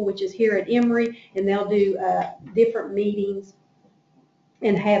Business School, which is here at Emory, and they'll do different meetings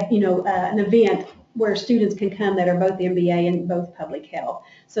and have, an event where students can come that are both MBA and both public health.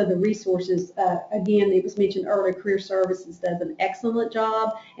 So the resources, again, it was mentioned earlier, Career Services does an excellent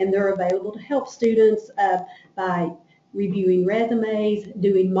job, and they're available to help students by reviewing resumes,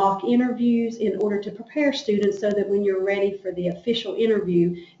 doing mock interviews in order to prepare students so that when you're ready for the official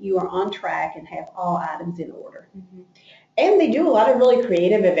interview, you are on track and have all items in order. Mm-hmm. And they do a lot of really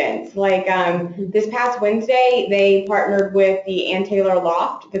creative events. Like this past Wednesday, they partnered with the Ann Taylor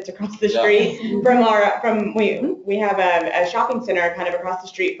Loft that's across the street we have a shopping center kind of across the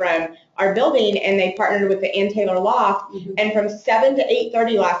street from our building, and they partnered with the Ann Taylor Loft. Mm-hmm. And from 7 to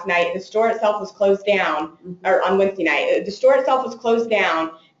 8:30 last night, the store itself was closed down, mm-hmm. or on Wednesday night, the store itself was closed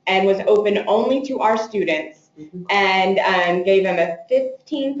down and was open only to our students. Mm-hmm. And gave them a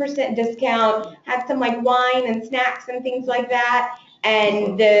 15% discount, had some like wine and snacks and things like that.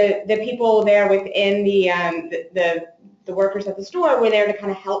 And the people there within the workers at the store were there to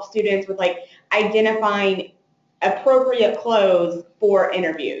kind of help students with like identifying appropriate clothes for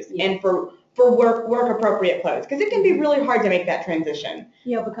interviews, yeah. And for work appropriate clothes, because it can be really hard to make that transition.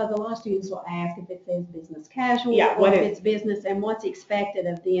 Yeah, because a lot of students will ask if it says business casual, yeah, or if it's business, and what's expected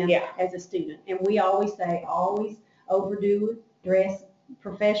of them, yeah. As a student. And we always say, always overdo it, dress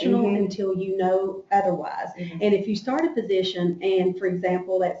professional, mm-hmm. until you know otherwise. Mm-hmm. And if you start a position, and for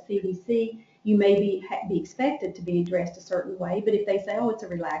example at CDC, you may be expected to be dressed a certain way, but if they say, oh, it's a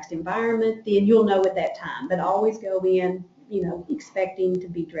relaxed environment, then you'll know at that time. But always go in, expecting to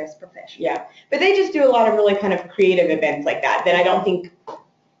be dressed professional. Yeah, but they just do a lot of really kind of creative events like that I don't think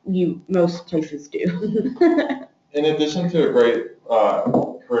most places do. In addition to a great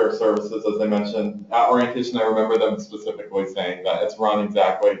career services, as I mentioned, at orientation, I remember them specifically saying that it's run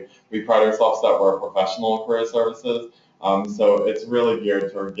exactly. We pride ourselves that we're professional career services, so it's really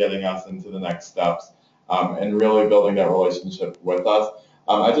geared toward getting us into the next steps and really building that relationship with us.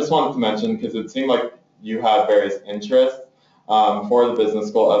 I just wanted to mention, because it seemed like you had various interests for the business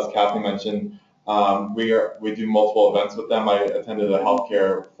school, as Kathy mentioned. We do multiple events with them. I attended a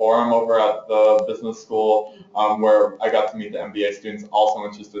healthcare forum over at the business school where I got to meet the MBA students also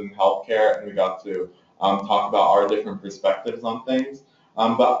interested in healthcare, and we got to talk about our different perspectives on things.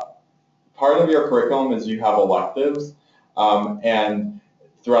 But part of your curriculum is you have electives, and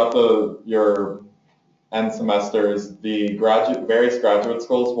throughout your end semesters, the various graduate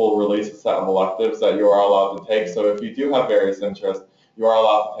schools will release a set of electives that you are allowed to take. So if you do have various interests, you are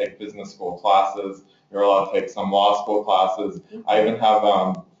allowed to take business school classes. You're allowed to take some law school classes. I even have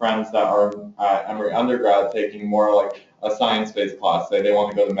friends that are at Emory undergrad taking more like a science-based class. Say they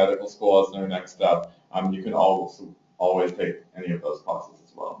want to go to medical school as their next step. You can always take any of those classes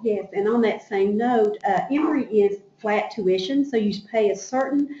as well. Yes, and on that same note, Emory is flat tuition, so you pay a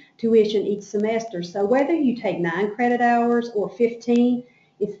certain tuition each semester. So whether you take 9 credit hours or 15,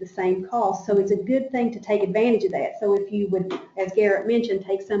 it's the same cost. So it's a good thing to take advantage of that. So if you would, as Garrett mentioned,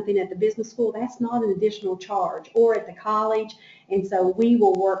 take something at the business school, that's not an additional charge, or at the college. And so we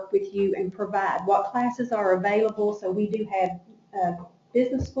will work with you and provide what classes are available. So we do have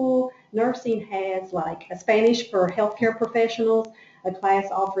business school. Nursing has like a Spanish for healthcare professionals, a class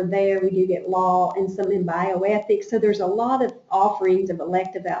offered there. We do get law and some in bioethics. So there's a lot of offerings of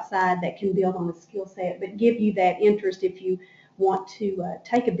elective outside that can build on the skill set, but give you that interest. If you want to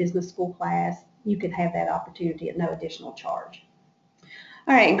take a business school class, you can have that opportunity at no additional charge.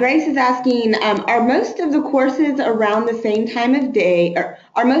 All right, Grace is asking, are most of the courses around the same time of day, or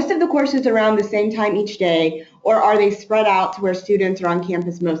are most of the courses around the same time each day, or are they spread out to where students are on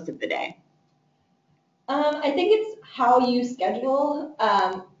campus most of the day? I think it's how you schedule.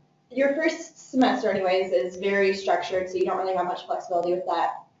 Your first semester anyways is very structured, so you don't really have much flexibility with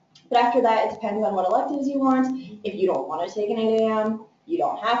that. But after that, it depends on what electives you want. If you don't want to take an 8 a.m., you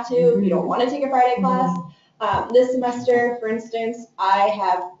don't have to. If you don't want to take a Friday class. This semester, for instance, I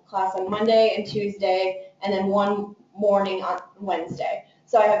have class on Monday and Tuesday, and then one morning on Wednesday.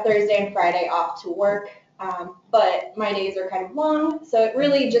 So I have Thursday and Friday off to work, but my days are kind of long, so it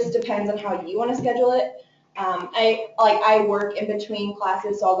really just depends on how you want to schedule it. I work in between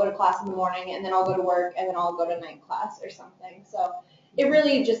classes, so I'll go to class in the morning, and then I'll go to work, and then I'll go to night class or something. So it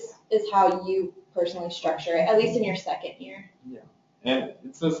really just is how you personally structure it, at least in your second year. Yeah. And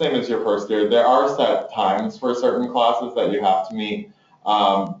it's the same as your first year. There are set times for certain classes that you have to meet,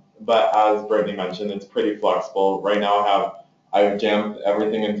 but as Brittany mentioned, it's pretty flexible. Right now I've jammed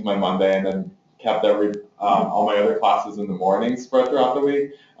everything into my Monday and then kept all my other classes in the morning spread throughout the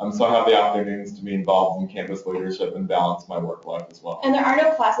week. So I have the afternoons to be involved in campus leadership and balance my work life as well. And there are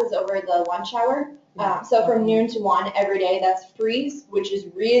no classes over the lunch hour. So from noon to 1 every day, that's free, which is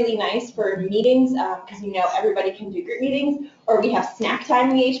really nice for meetings because everybody can do group meetings, or we have snack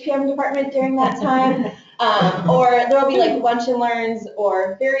time in the HPM department during that time, or there'll be like lunch and learns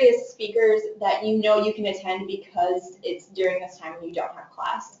or various speakers that you can attend because it's during this time when you don't have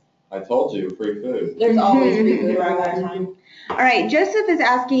class. I told you, free food. There's always free food around that time. All right, Joseph is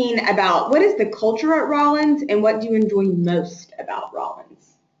asking about what is the culture at Rollins and what do you enjoy most about Rollins?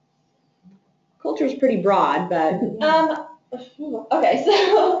 Culture is pretty broad, but... Okay,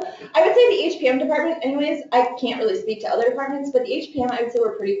 so I would say the HPM department, anyways, I can't really speak to other departments, but the HPM, I would say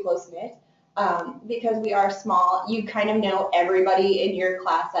we're pretty close-knit because we are small. You kind of know everybody in your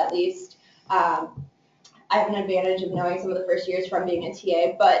class at least. I have an advantage of knowing some of the first years from being a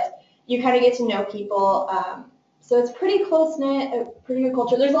TA, but you kind of get to know people. So it's pretty close-knit, a pretty good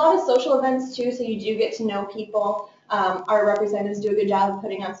culture. There's a lot of social events too, so you do get to know people. Our representatives do a good job of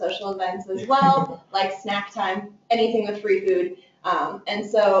putting on social events as well, like snack time, anything with free food. And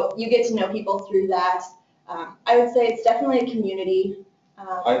so you get to know people through that. I would say it's definitely a community.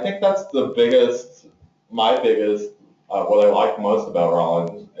 I think that's my biggest, what I like most about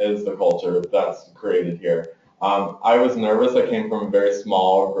Rollins is the culture that's created here. I was nervous. I came from a very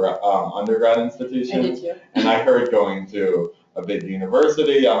small undergrad institution. I did too. And I heard going to a big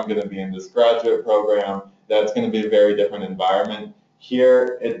university, I'm going to be in this graduate program, that's going to be a very different environment.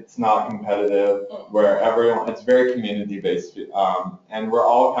 Here, it's not competitive, where it's very community-based, and we're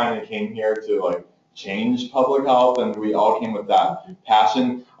all kind of came here to change public health, and we all came with that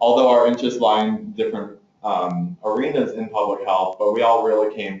passion, although our interests lie in different arenas in public health, but we all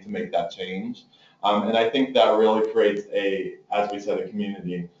really came to make that change. And I think that really creates as we said, a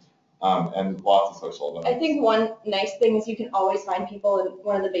community. and lots of social events. I think one nice thing is you can always find people in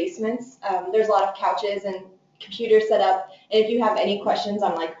one of the basements. There's a lot of couches and computers set up, and if you have any questions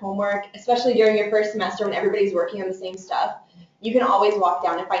on like homework, especially during your first semester when everybody's working on the same stuff, you can always walk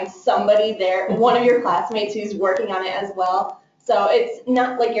down and find somebody there, one of your classmates who's working on it as well. So it's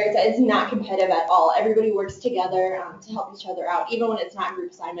not, like Garrett said, it's not competitive at all. Everybody works together to help each other out. Even when it's not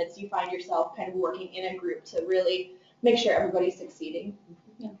group assignments, you find yourself kind of working in a group to really make sure everybody's succeeding.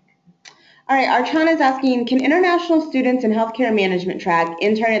 All right, Archana is asking, can international students in healthcare management track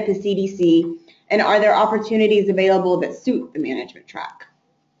intern at the CDC, and are there opportunities available that suit the management track?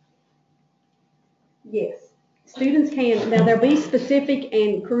 Yes. Students can, now there'll be specific,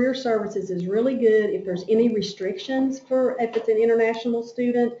 and career services is really good if there's any restrictions for, if it's an international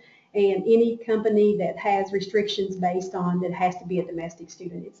student, and any company that has restrictions based on that has to be a domestic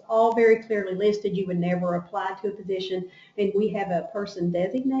student. It's all very clearly listed. You would never apply to a position, and we have a person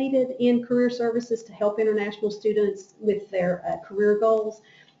designated in career services to help international students with their career goals,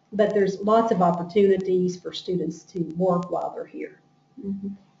 but there's lots of opportunities for students to work while they're here. Mm-hmm.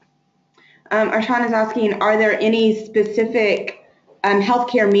 Archana is asking, are there any specific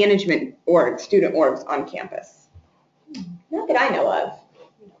healthcare management or student orgs on campus? Not that I know of.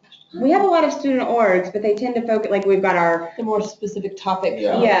 We have a lot of student orgs, but they tend to focus, like we've got our... The more specific topic.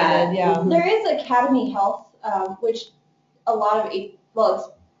 Yeah. Yeah. Mm-hmm. There is Academy Health, which a lot of, well, it's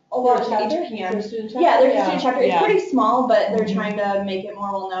a lot of HPM. Yeah, there's a student chapter. It's pretty small, but they're trying to make it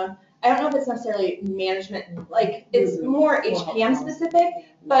more well known. I don't know if it's necessarily management, like it's more HPM specific,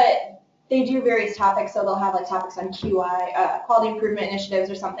 but they do various topics, so they'll have like topics on QI, quality improvement initiatives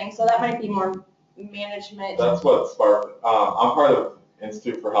or something, so that might be more management. That's what sparked, I'm part of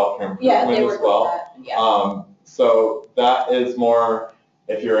Institute for Healthcare Improvement as well. So that is more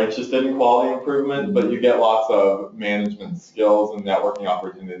if you're interested in quality improvement, but you get lots of management skills and networking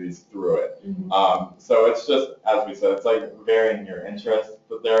opportunities through it. So it's just, as we said, it's like varying your interests,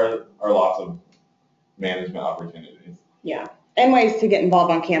 but there are lots of management opportunities. Yeah. And ways to get involved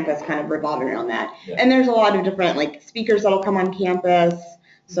on campus kind of revolving around that. Yeah. And there's a lot of different like speakers that'll come on campus.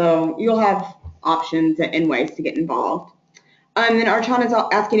 So you'll have options and ways to get involved. And then Archana's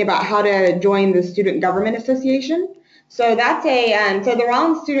asking about how to join the Student Government Association. So that's so the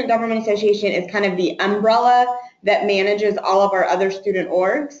Rollins Student Government Association is kind of the umbrella that manages all of our other student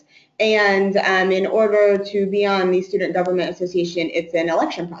orgs. And in order to be on the Student Government Association, it's an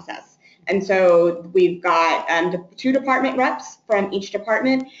election process. And so we've got 2 department reps from each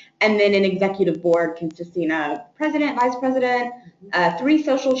department, and then an executive board consisting of president, vice president, 3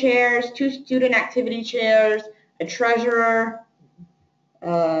 social chairs, 2 student activity chairs, a treasurer,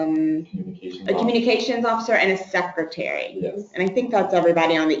 a communications officer, and a secretary. Yes. And I think that's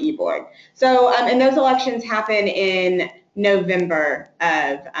everybody on the e-board. So, and those elections happen in November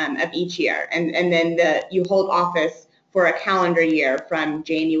of each year, and then you hold office for a calendar year from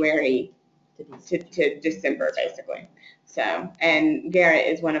January to December, basically. So, and Garrett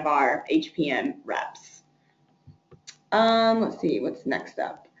is one of our HPM reps. Let's see, what's next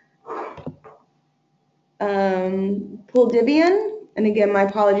up? Puldivian, and again, my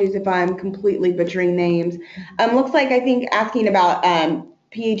apologies if I'm completely butchering names. Looks like, I think, asking about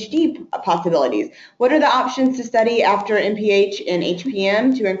PhD possibilities. What are the options to study after MPH and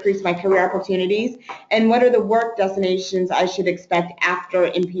HPM to increase my career opportunities? And what are the work destinations I should expect after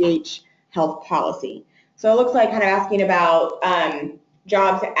MPH health policy? So it looks like kind of asking about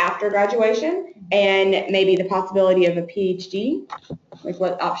jobs after graduation and maybe the possibility of a PhD, like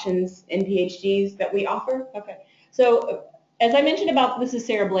what options in PhDs that we offer. Okay. So as I mentioned about, this is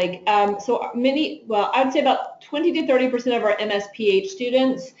Sarah Blake, so I would say about 20 to 30% of our MSPH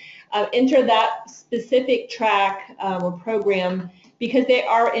students enter that specific track or program because they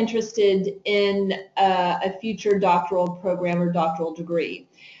are interested in a future doctoral program or doctoral degree.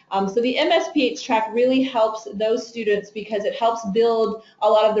 So the MSPH track really helps those students because it helps build a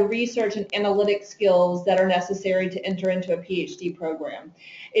lot of the research and analytic skills that are necessary to enter into a PhD program.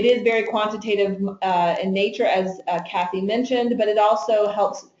 It is very quantitative in nature, as Kathy mentioned, but it also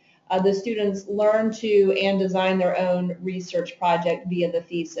helps the students learn to and design their own research project via the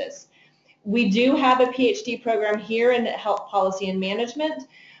thesis. We do have a PhD program here in Health Policy and Management.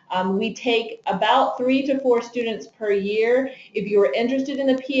 We take about 3 to 4 students per year. If you are interested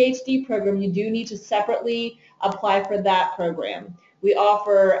in a PhD program, you do need to separately apply for that program. We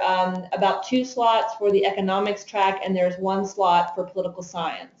offer about 2 slots for the economics track, and there's 1 slot for political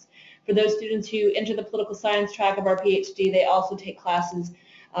science. For those students who enter the political science track of our PhD, they also take classes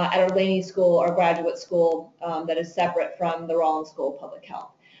at our Laney School, our graduate school, that is separate from the Rollins School of Public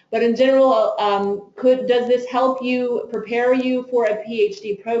Health. But in general, does this help you, prepare you for a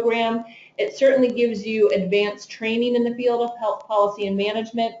PhD program? It certainly gives you advanced training in the field of health policy and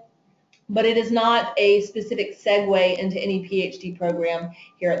management, but it is not a specific segue into any PhD program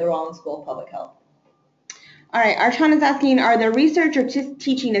here at the Rollins School of Public Health. All right, Archon is asking, are there research or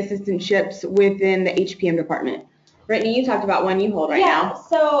teaching assistantships within the HPM department? Brittany, you talked about one you hold right now.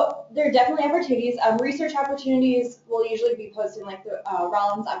 So there are definitely opportunities. Research opportunities will usually be posted like the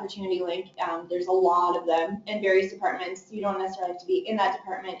Rollins opportunity link. There's a lot of them in various departments. You don't necessarily have to be in that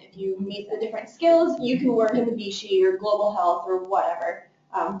department. If you meet the different skills, you can work in the BSHE or global health or whatever.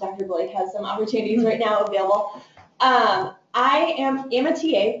 Dr. Blake has some opportunities right now available. I am a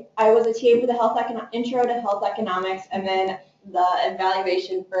TA. I was a TA for the Intro to Health Economics, and then the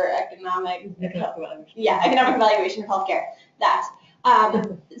evaluation for economic evaluation of healthcare.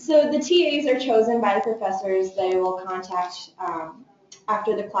 So the TAs are chosen by the professors. They will contact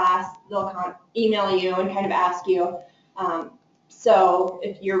after the class. They'll email you and kind of ask you. So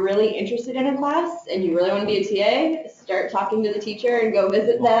if you're really interested in a class and you really want to be a TA, start talking to the teacher and go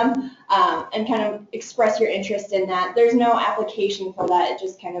visit them and kind of express your interest in that. There's no application for that. It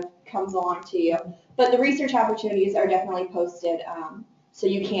just kind of comes along to you. But the research opportunities are definitely posted, so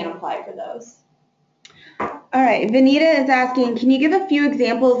you can apply for those. All right, Vanita is asking, can you give a few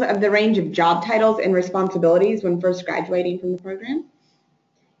examples of the range of job titles and responsibilities when first graduating from the program?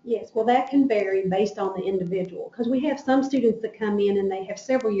 Yes, well, that can vary based on the individual, because we have some students that come in and they have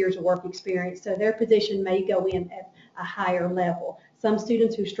several years of work experience, so their position may go in at a higher level. Some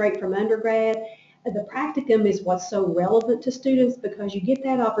students who are straight from undergrad, the practicum is what's so relevant to students because you get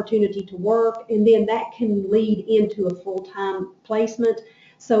that opportunity to work, and then that can lead into a full-time placement.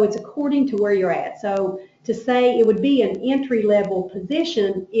 So it's according to where you're at. So to say it would be an entry-level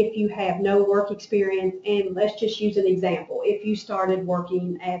position if you have no work experience, and let's just use an example. If you started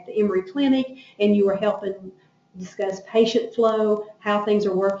working at the Emory Clinic and you were helping discuss patient flow, how things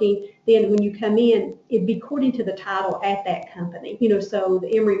are working, then when you come in, it'd be according to the title at that company. So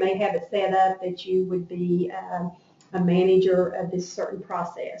the Emory may have it set up that you would be a manager of this certain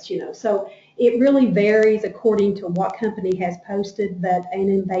process, So it really varies according to what company has posted, and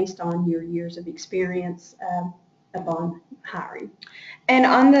then based on your years of experience upon hiring. And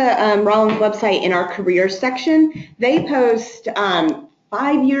on the Rollins website in our careers section, they post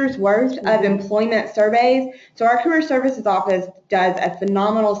 5 years worth of employment surveys. So our career services office does a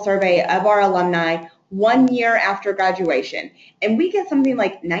phenomenal survey of our alumni 1 year after graduation. And we get something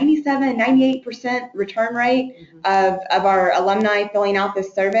like 97, 98% return rate of our alumni filling out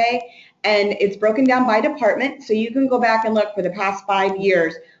this survey. And it's broken down by department. So you can go back and look for the past 5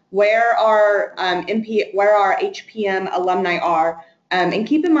 years where our HPM alumni are. And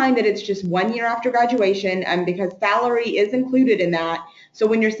keep in mind that it's just 1 year after graduation because salary is included in that. So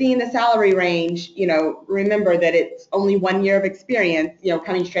when you're seeing the salary range, remember that it's only 1 year of experience,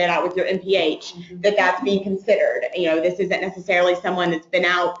 coming straight out with your MPH, that's being considered. This isn't necessarily someone that's been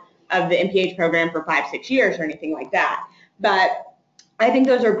out of the MPH program for 5-6 years or anything like that. But I think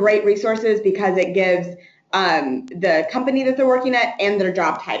those are great resources because it gives the company that they're working at and their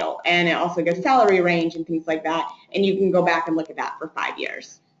job title. And it also gives salary range and things like that. And you can go back and look at that for 5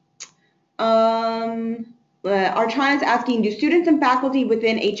 years. Archon is asking, do students and faculty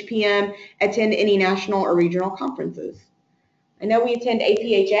within HPM attend any national or regional conferences? I know we attend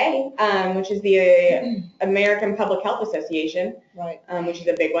APHA, which is the American Public Health Association, right? Which is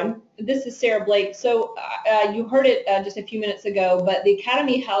a big one. This is Sarah Blake. So you heard it just a few minutes ago, but the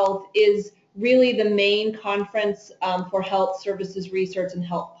Academy Health is really the main conference for health services research and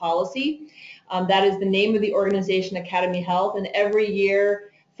health policy. That is the name of the organization, Academy Health, and every year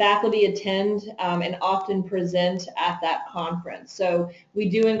faculty attend and often present at that conference. So we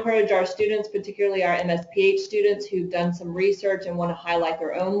do encourage our students, particularly our MSPH students who've done some research and want to highlight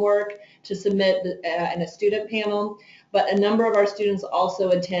their own work, to submit in a student panel. But a number of our students also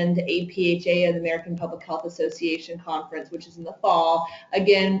attend APHA, the American Public Health Association conference, which is in the fall.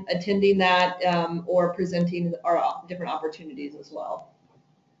 Again, attending that or presenting our different opportunities as well.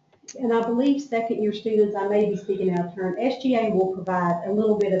 And I believe second-year students, I may be speaking out of turn, SGA will provide a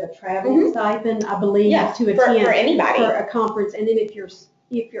little bit of a travel stipend, I believe, to attend for anybody for a conference. And then if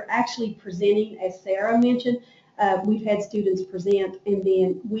you're actually presenting, as Sarah mentioned, we've had students present, and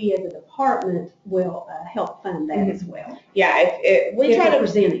then we as a department will help fund that as well. Yeah, if you're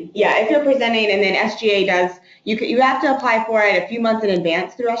presenting. Yeah, if you're presenting, and then SGA does. You have to apply for it a few months in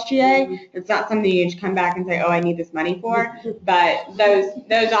advance through SGA. It's not something you just come back and say, oh, I need this money for. But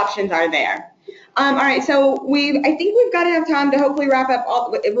those options are there. All right, so I think we've got enough time to hopefully wrap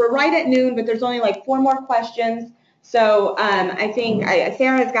up. We're right at noon, but there's only like 4 more questions. So I think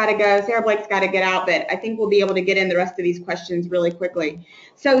Sarah's got to go. Sarah Blake's got to get out, but I think we'll be able to get in the rest of these questions really quickly.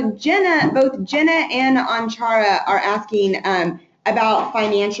 So both Jenna and Anchara are asking about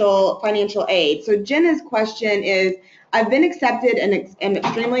financial aid. So Jenna's question is, I've been accepted and am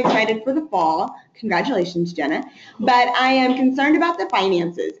extremely excited for the fall. Congratulations, Jenna. But I am concerned about the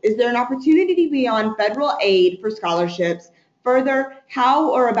finances. Is there an opportunity beyond federal aid for scholarships? Further,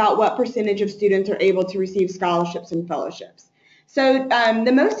 how or about what percentage of students are able to receive scholarships and fellowships? So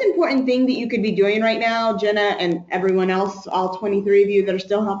the most important thing that you could be doing right now, Jenna and everyone else, all 23 of you that are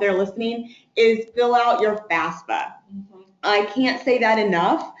still out there listening, is fill out your FAFSA. I can't say that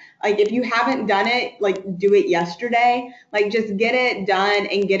enough. Like, if you haven't done it, like, do it yesterday. Like, just get it done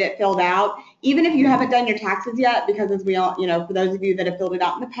and get it filled out. Even if you haven't done your taxes yet, because as we all, for those of you that have filled it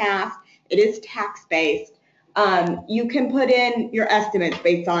out in the past, it is tax-based. You can put in your estimates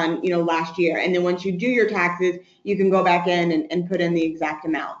based on, last year. And then once you do your taxes, you can go back in and put in the exact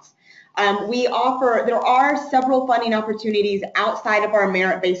amounts. There are several funding opportunities outside of our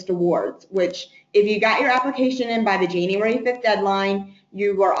merit-based awards, which if you got your application in by the January 5th deadline,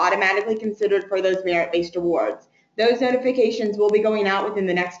 you are automatically considered for those merit-based awards. Those notifications will be going out within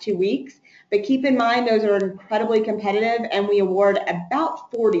the next 2 weeks, but keep in mind those are incredibly competitive and we award about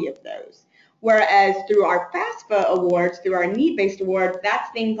 40 of those. Whereas through our FAFSA awards, through our need-based awards,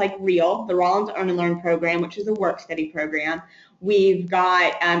 that's things like REAL, the Rollins Earn and Learn program, which is a work-study program. We've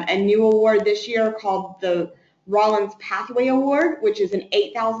got a new award this year called the Rollins Pathway Award, which is an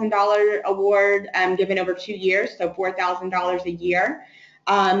 $8,000 award given over 2 years, so $4,000 a year.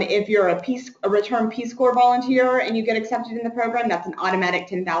 If you're a return Peace Corps volunteer and you get accepted in the program, that's an automatic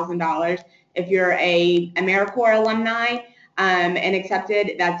 $10,000. If you're a AmeriCorps alumni and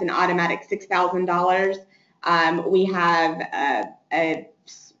accepted, that's an automatic $6,000. We have a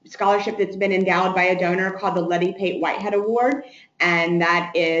scholarship that's been endowed by a donor called the Letty Pate Whitehead Award, and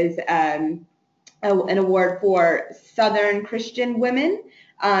that is an award for Southern Christian women.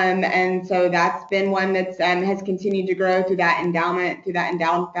 And so that's been one that's has continued to grow through that endowment, through that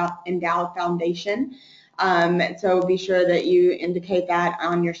endowed foundation. So be sure that you indicate that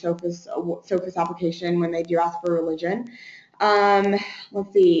on your SOFIS application when they do ask for religion.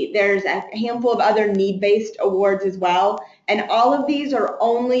 Let's see, there's a handful of other need-based awards as well, and all of these are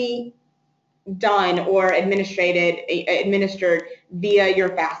only done or administered via your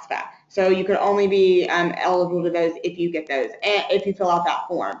FAFSA. So you could only be eligible to those if you get those, if you fill out that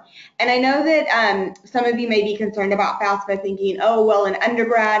form. And I know that some of you may be concerned about FAFSA thinking, oh, well, in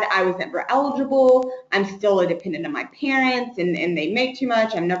undergrad, I was never eligible. I'm still a dependent of my parents and they make too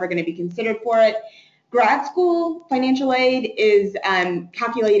much. I'm never going to be considered for it. Grad school financial aid is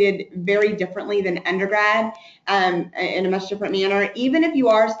calculated very differently than undergrad in a much different manner. Even if you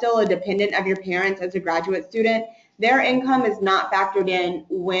are still a dependent of your parents as a graduate student, their income is not factored in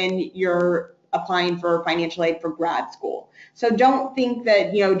when you're applying for financial aid for grad school. So don't think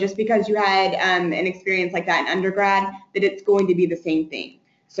that, just because you had an experience like that in undergrad, that it's going to be the same thing.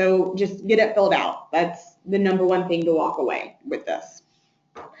 So just get it filled out. That's the number one thing to walk away with this.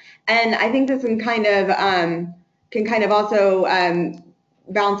 And I think this can kind of also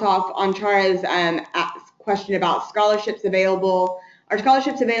bounce off on Chara's question about scholarships available. Are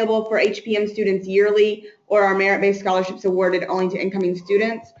scholarships available for HPM students yearly, or are merit-based scholarships awarded only to incoming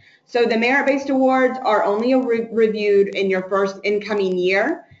students? So the merit-based awards are only reviewed in your first incoming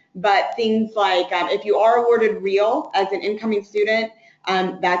year, but things like if you are awarded REAL as an incoming student,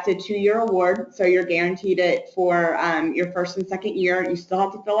 that's a 2-year award, so you're guaranteed it for your first and second year. You still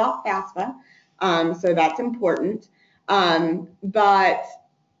have to fill out FAFSA, so that's important. But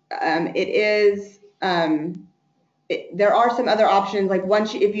it is, there are some other options, like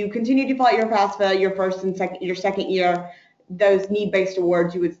if you continue to fill out your FAFSA, your second year, those need-based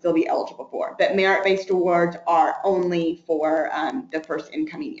awards you would still be eligible for. But merit-based awards are only for the first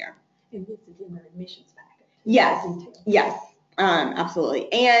incoming year. And this is in the admissions package. Yes, yes.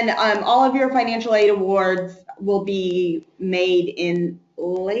 Absolutely. And all of your financial aid awards will be made in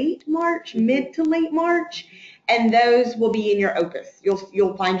late March, mid to late March, and those will be in your OPUS.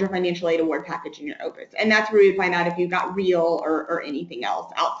 You'll find your financial aid award package in your OPUS, and that's where you find out if you got REAL or anything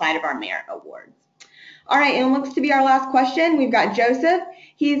else outside of our merit awards. All right, and it looks to be our last question. We've got Joseph.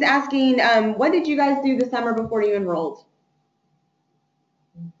 He's asking, what did you guys do the summer before you enrolled?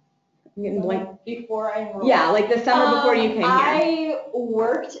 I'm getting blank. Before I enrolled? Yeah, like the summer before you came here. I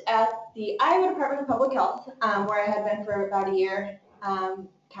worked at the Iowa Department of Public Health, where I had been for about a year,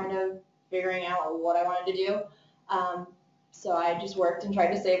 kind of figuring out what I wanted to do. So I just worked and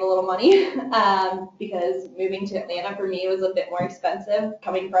tried to save a little money because moving to Atlanta for me was a bit more expensive,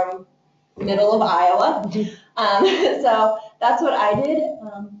 coming from middle of Iowa. So that's what I did.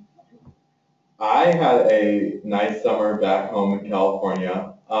 I had a nice summer back home in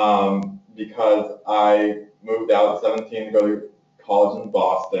California because I moved out at 17 to go to college in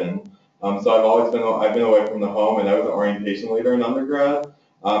Boston. So I've been away from the home, and I was an orientation leader in undergrad.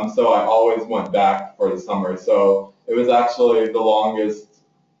 So I always went back for the summer. So it was actually the longest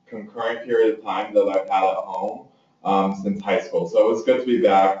concurrent period of time that I've had at home since high school. So it was good to be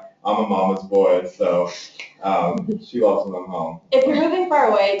back. I'm a mama's boy, so she loves when I'm home. If you're moving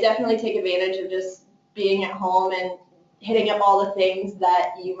far away, definitely take advantage of just being at home and hitting up all the things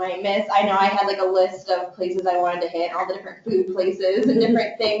that you might miss. I know I had like a list of places I wanted to hit, all the different food places and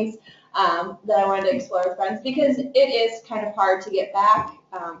different things that I wanted to explore with friends, because it is kind of hard to get back.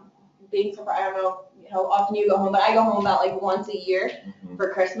 Being so far, I don't know how often you go home, but I go home about like once a year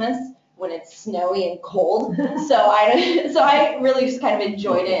for Christmas when it's snowy and cold. So I really just kind of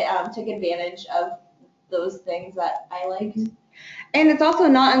enjoyed it, took advantage of those things that I liked. And it's also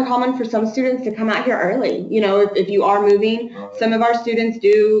not uncommon for some students to come out here early. You know, if you are moving, some of our students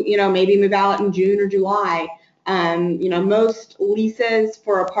do, you know, maybe move out in June or July. You know, most leases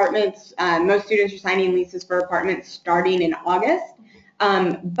for apartments, most students are signing leases for apartments starting in August.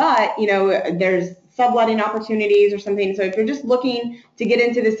 But, you know, there's subletting opportunities or something. So if you're just looking to get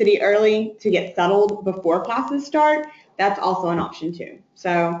into the city early to get settled before classes start, that's also an option too.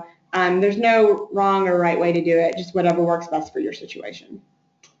 So there's no wrong or right way to do it, just whatever works best for your situation.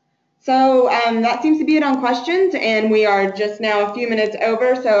 So that seems to be it on questions, and we are just now a few minutes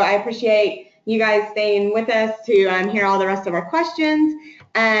over, so I appreciate you guys staying with us to hear all the rest of our questions.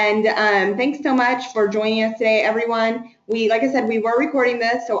 And thanks so much for joining us today, everyone. Like I said, we were recording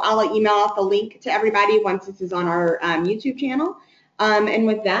this, so I'll email out the link to everybody once this is on our YouTube channel. And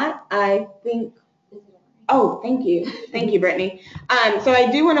with that, I think, oh, thank you. Thank you, Brittany. So I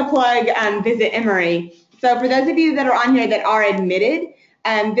do want to plug Visit Emory. So for those of you that are on here that are admitted,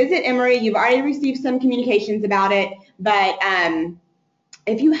 Visit Emory, you've already received some communications about it, but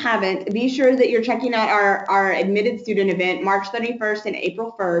if you haven't, be sure that you're checking out our admitted student event, March 31st and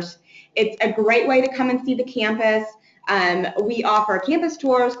April 1st. It's a great way to come and see the campus. We offer campus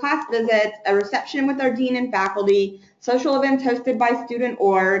tours, class visits, a reception with our dean and faculty, social events hosted by student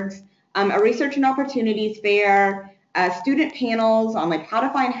orgs, a research and opportunities fair, student panels on like how to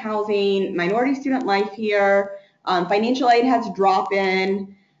find housing, minority student life here, financial aid has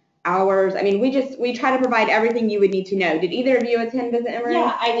drop-in hours. I mean, we try to provide everything you would need to know. Did either of you attend Visit Emory?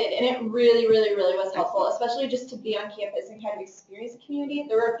 Yeah, I did, and it really, really, really was helpful, especially just to be on campus and kind of experience the community.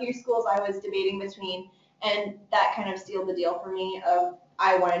 There were a few schools I was debating between, and that kind of sealed the deal for me of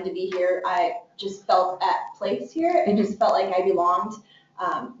I wanted to be here. I just felt at place here and just felt like I belonged.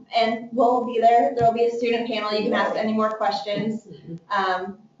 And we'll be there. There'll be a student panel. You can ask any more questions.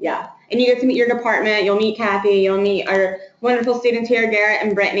 Yeah, and you get to meet your department. You'll meet Kathy. You'll meet our wonderful students here, Garrett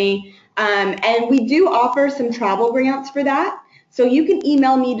and Brittany. And we do offer some travel grants for that. So you can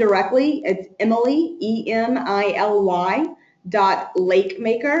email me directly. It's Emily, EMILY,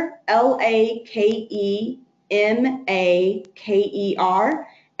 .lakemaker, LAKEMAKER,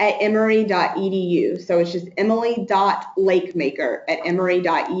 @emory.edu. So it's just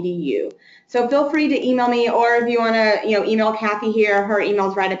emily.lakemaker@emory.edu. So feel free to email me, or if you want to, email Kathy here, her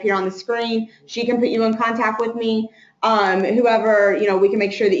email's right up here on the screen. She can put you in contact with me. Whoever, we can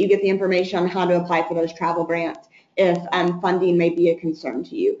make sure that you get the information on how to apply for those travel grants if funding may be a concern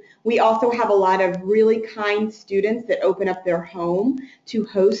to you. We also have a lot of really kind students that open up their home to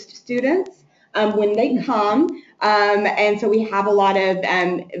host students when they come. And so we have a lot of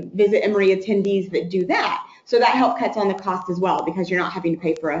Visit Emory attendees that do that. So that help cuts on the cost as well, because you're not having to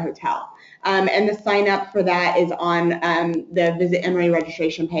pay for a hotel. And the sign up for that is on the Visit Emory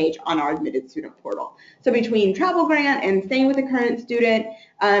registration page on our admitted student portal. So between travel grant and staying with a current student,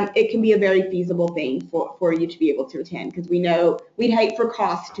 it can be a very feasible thing for you to be able to attend, because we know we'd hate for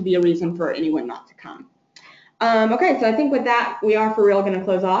cost to be a reason for anyone not to come. Okay, so I think with that, we are for real going to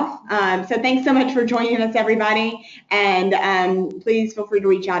close off. So thanks so much for joining us, everybody, and please feel free to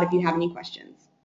reach out if you have any questions.